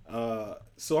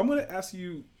 So I'm going to ask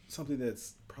you something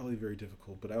that's probably very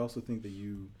difficult, but I also think that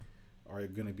you are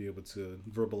going to be able to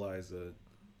verbalize a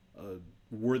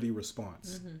worthy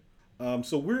response.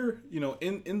 So we're,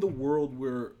 in the world,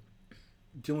 we're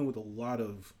dealing with a lot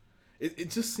of, it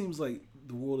just seems like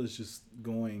the world is just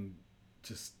going,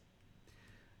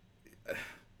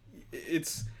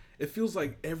 it feels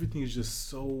like everything is just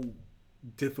so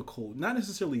difficult, not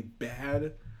necessarily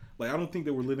bad. Like, I don't think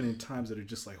that we're living in times that are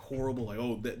just like horrible, like,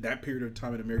 oh, that period of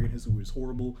time in American history was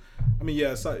horrible. I mean,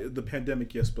 yeah, it's not the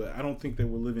pandemic, yes, but I don't think that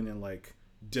we're living in like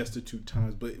destitute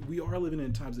times, but we are living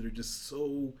in times that are just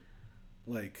so,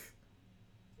 like,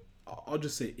 I'll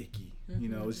just say icky.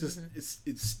 It's just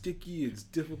it's sticky, it's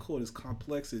difficult, it's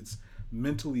complex, it's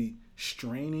mentally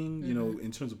straining,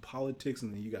 in terms of politics,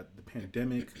 and then you got the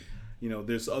pandemic.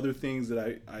 There's other things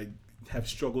that I have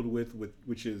struggled with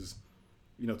which is,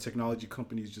 technology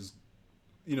companies just,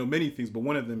 many things, but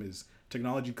one of them is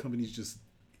technology companies just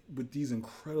with these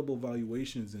incredible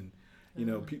valuations, and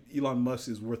Elon Musk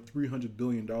is worth $300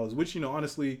 billion, which,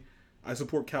 honestly, I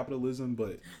support capitalism,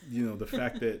 but the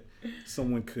fact that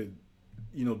someone could,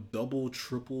 double,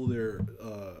 triple their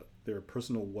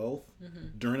personal wealth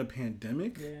during a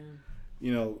pandemic,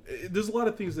 there's a lot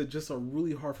of things that just are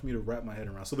really hard for me to wrap my head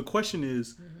around. So the question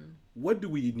is, what do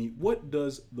we need? What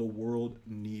does the world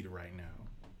need right now?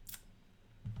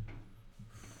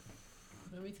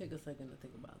 Let me take a second to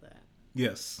think about that.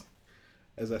 Yes.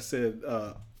 As I said,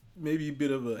 maybe a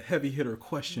bit of a heavy hitter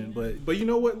question, but you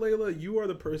know what, Layla? You are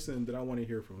the person that I want to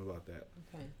hear from about that.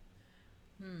 Okay.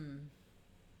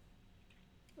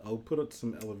 I'll put up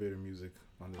some elevator music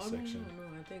on this section. No.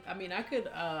 I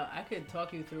could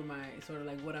talk you through my sort of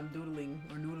like what I'm noodling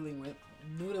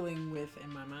with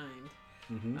in my mind.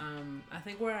 I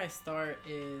think where I start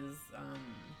is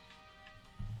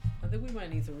I think we might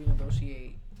need to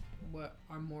renegotiate what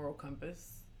our moral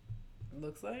compass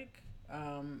looks like,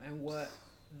 and what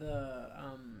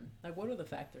what are the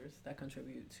factors that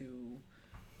contribute to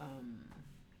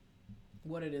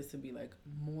what it is to be like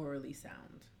morally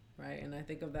sound, right? And I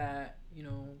think of that,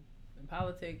 in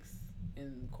politics,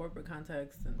 in corporate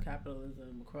context, and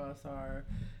capitalism, across our,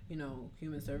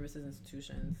 human services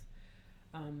institutions.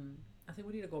 I think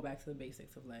we need to go back to the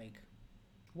basics of like,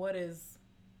 what is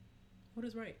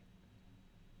right?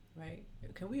 Right?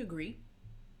 Can we agree?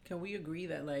 Can we agree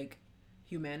that like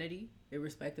humanity,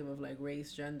 irrespective of like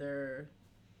race, gender,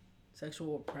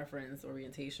 sexual preference,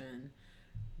 orientation,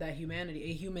 that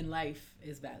a human life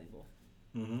is valuable?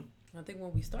 I think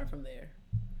when we start from there,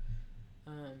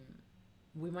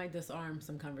 we might disarm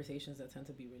some conversations that tend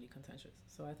to be really contentious.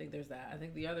 So I think there's that. I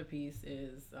think the other piece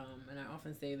is, and I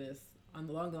often say this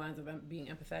along the lines of being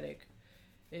empathetic,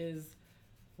 is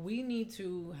we need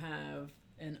to have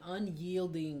an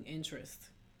unyielding interest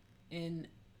in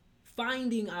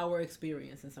finding our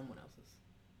experience in someone else's.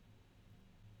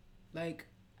 Like,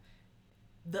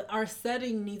 our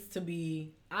setting needs to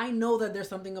be, I know that there's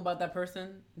something about that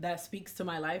person that speaks to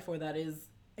my life or that is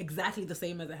exactly the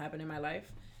same as it happened in my life.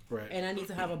 Right. And I need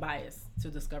to have a bias to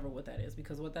discover what that is,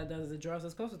 because what that does is it draws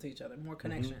us closer to each other, more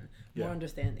connection, more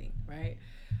understanding, right?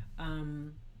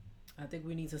 I think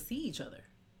we need to see each other,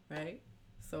 right?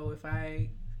 So if I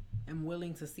am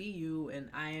willing to see you and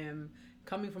I am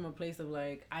coming from a place of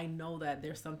like, I know that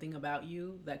there's something about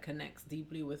you that connects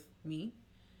deeply with me,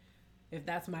 if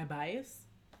that's my bias,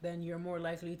 then you're more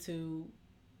likely to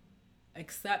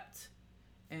accept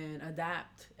and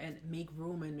adapt and make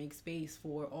room and make space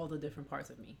for all the different parts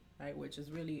of me, right? Which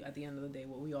is really, at the end of the day,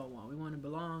 what we all want. We want to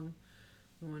belong,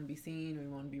 we want to be seen, we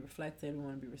want to be reflected, we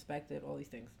want to be respected, all these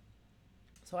things.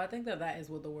 So I think that that is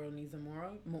what the world needs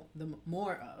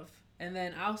more of. And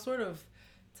then I'll sort of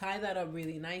tie that up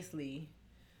really nicely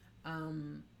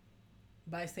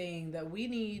by saying that we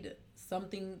need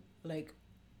something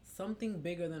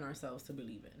bigger than ourselves to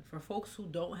believe in. For folks who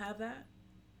don't have that,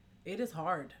 it is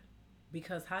hard.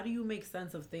 Because how do you make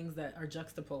sense of things that are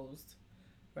juxtaposed,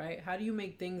 right? How do you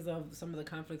make things of some of the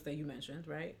conflicts that you mentioned,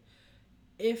 right?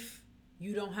 If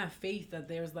you don't have faith that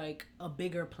there's like a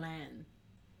bigger plan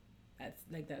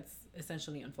that's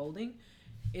essentially unfolding,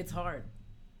 it's hard.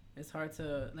 It's hard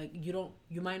to, like,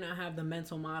 you might not have the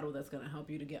mental model that's going to help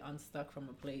you to get unstuck from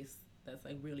a place that's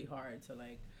like really hard to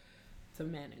like to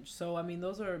manage. So I mean,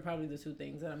 those are probably the two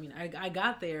things that, I mean, I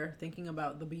got there thinking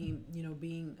about the being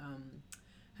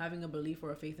having a belief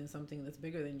or a faith in something that's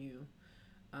bigger than you,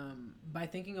 by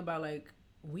thinking about like,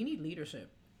 we need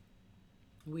leadership.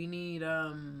 We need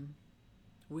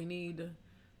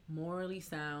morally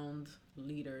sound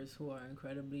leaders who are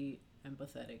incredibly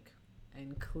empathetic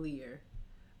and clear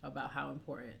about how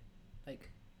important like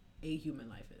a human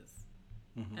life is.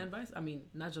 And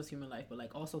not just human life, but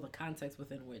like also the context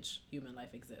within which human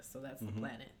life exists. So that's the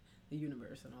planet, the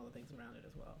universe, and all the things around it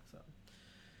as well. So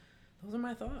those are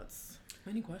my thoughts.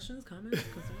 Any questions, comments,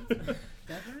 concerns,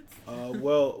 efforts?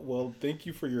 Well, thank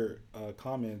you for your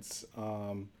comments.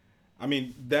 I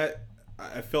mean, that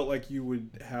I felt like you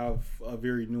would have a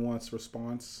very nuanced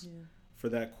response for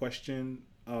that question,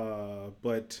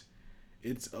 but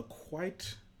it's a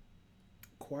quite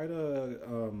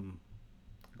a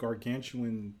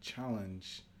gargantuan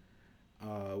challenge,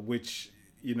 which,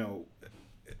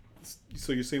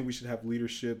 so you're saying we should have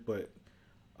leadership, but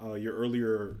your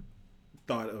earlier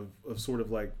thought of sort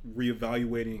of like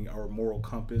reevaluating our moral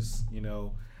compass,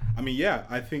 I mean,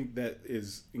 I think that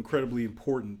is incredibly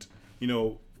important.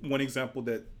 One example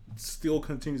that still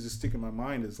continues to stick in my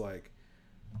mind is like,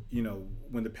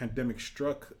 when the pandemic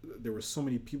struck, there were so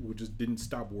many people who just didn't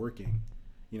stop working,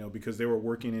 because they were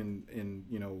working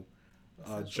in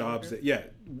jobs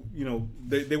that,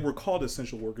 they were called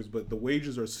essential workers, but the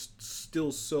wages are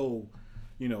still so,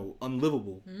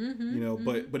 unlivable,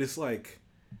 but it's like,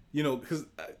 because,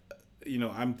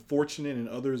 I'm fortunate and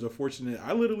others are fortunate.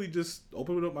 I literally just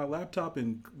opened up my laptop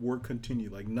and work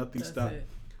continued, like nothing stopped.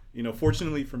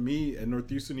 Fortunately for me at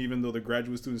Northeastern, even though the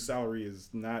graduate student salary is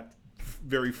not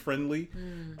very friendly,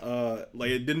 like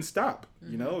it didn't stop.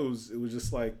 It was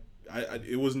just like,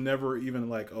 it was never even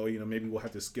like, oh, maybe we'll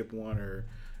have to skip one, or,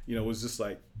 it was just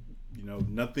like,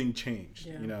 nothing changed,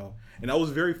 and I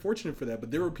was very fortunate for that.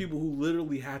 But there were people who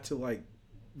literally had to like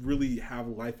really have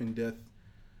life and death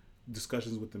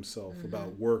discussions with themselves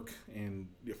about work and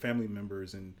your family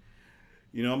members. And,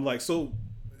 I'm like, so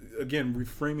again,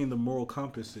 reframing the moral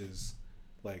compass is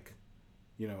like,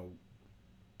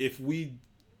 if we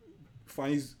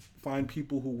find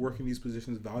people who work in these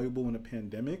positions valuable in a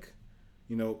pandemic,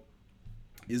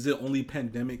 is it only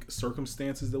pandemic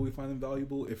circumstances that we find them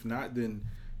valuable? If not, then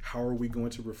how are we going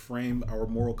to reframe our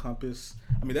moral compass?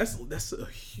 I mean, that's a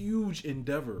huge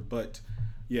endeavor, but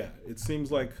it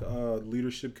seems like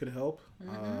leadership could help.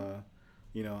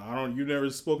 You've never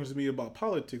spoken to me about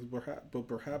politics, but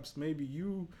perhaps maybe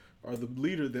you are the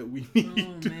leader that we need.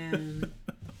 Oh man,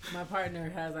 my partner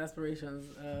has aspirations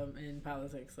in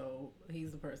politics, so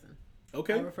he's the person.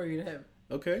 Okay, I refer you to him.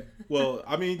 Okay. Well,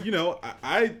 I mean,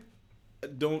 I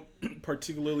don't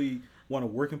particularly want to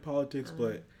work in politics,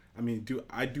 but I mean,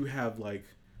 I do have like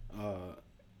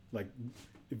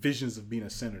visions of being a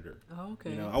senator. Oh,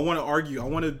 okay. I want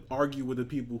to argue with the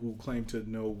people who claim to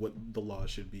know what the law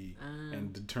should be,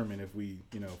 and determine if we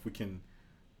can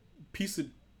piece it,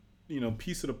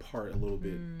 piece it apart a little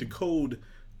bit, decode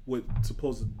what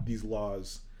suppose these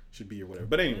laws should be or whatever.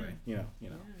 But anyway,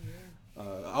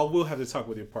 I will have to talk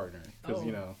with your partner because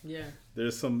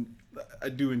there's some. I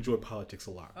do enjoy politics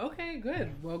a lot. Okay,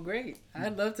 good. Well, great.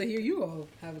 I'd love to hear you all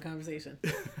have a conversation.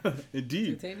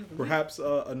 Indeed. Perhaps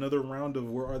another round of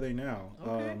where are they now?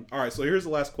 Okay. All right. So here's the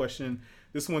last question.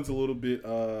 This one's a little bit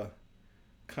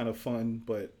kind of fun,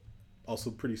 but also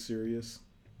pretty serious.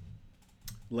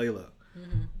 Layla,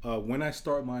 when I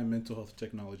start my mental health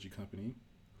technology company,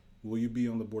 will you be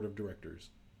on the board of directors?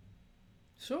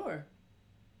 Sure.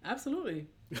 Absolutely.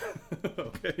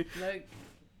 Okay. Like,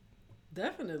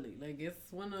 definitely. Like, it's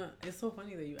so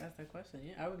funny that you asked that question.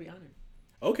 Yeah, I would be honored.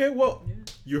 Okay, well,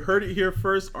 you heard it here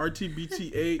first,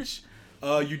 RTBTH.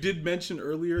 You did mention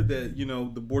earlier that,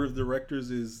 the board of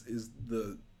directors is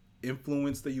the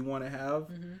influence that you want to have.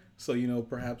 So,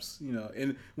 perhaps,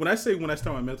 and when I start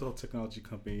my mental health technology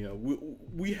company,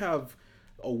 we have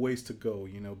a ways to go,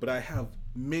 but I have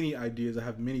many ideas, I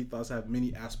have many thoughts, I have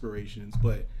many aspirations,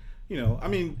 but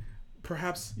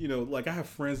perhaps, like I have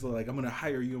friends that are like, I'm going to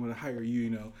hire you.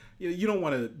 You don't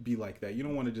want to be like that. You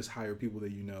don't want to just hire people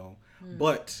that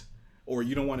or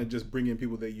you don't want to just bring in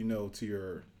people that to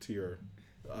your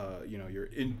your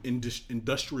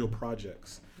industrial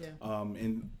projects,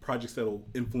 and projects that will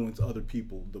influence other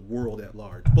people, the world at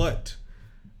large. But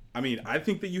I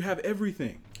think that you have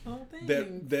everything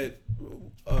that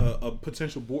a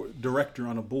potential director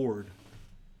on a board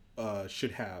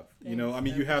should have.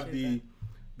 You have the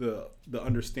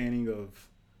understanding of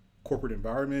corporate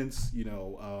environments,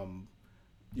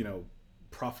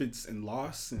 profits and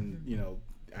loss, and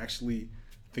actually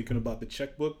thinking about the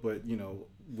checkbook. But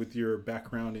with your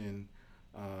background in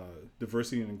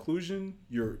diversity and inclusion,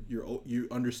 your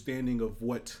understanding of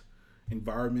what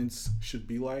environments should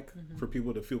be like for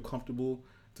people to feel comfortable,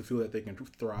 to feel that they can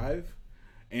thrive.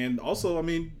 And also,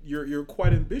 you're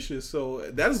quite ambitious, so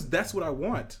that's what I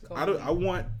want. Cool. I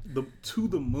want to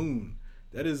the moon.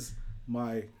 That is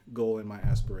my goal and my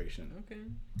aspiration. Okay.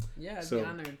 Yeah, I'd be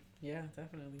honored. Yeah,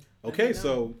 definitely. Okay,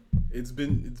 so it's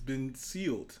been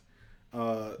sealed.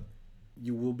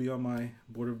 You will be on my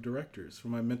board of directors for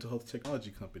my mental health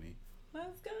technology company.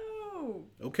 Let's go.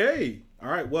 Okay. All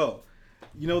right. Well,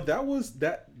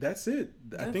 that's it.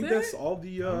 I think that's all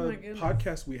the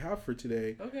podcasts we have for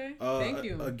today. Okay. Thank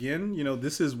you. Again,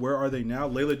 this is Where Are They Now?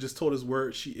 Layla just told us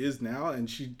where she is now, and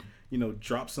she,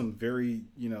 dropped some very,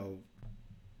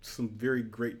 some very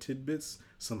great tidbits,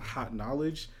 some hot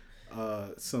knowledge,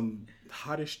 some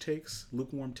hottish takes,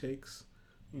 lukewarm takes,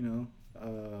 and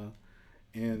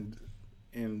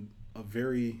a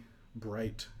very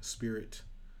bright spirit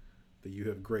that you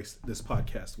have graced this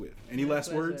podcast with. Any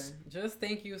last words? Just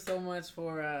thank you so much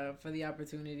for the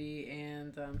opportunity,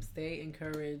 and stay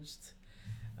encouraged.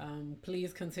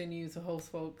 Please continue to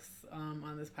host folks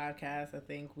on this podcast. I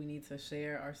think we need to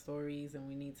share our stories, and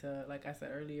we need to, like I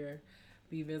said earlier,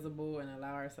 be visible and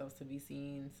allow ourselves to be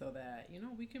seen, so that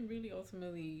we can really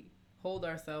ultimately hold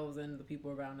ourselves and the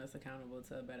people around us accountable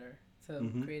to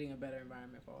creating a better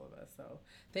environment for all of us. So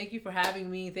thank you for having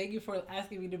me. Thank you for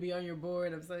asking me to be on your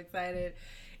board. I'm so excited.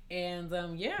 And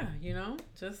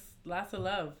just lots of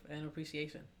love and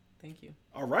appreciation. Thank you.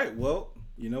 All right. Well,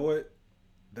 you know what?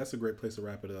 That's a great place to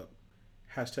wrap it up.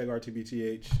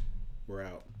 #RTBTH. We're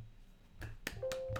out.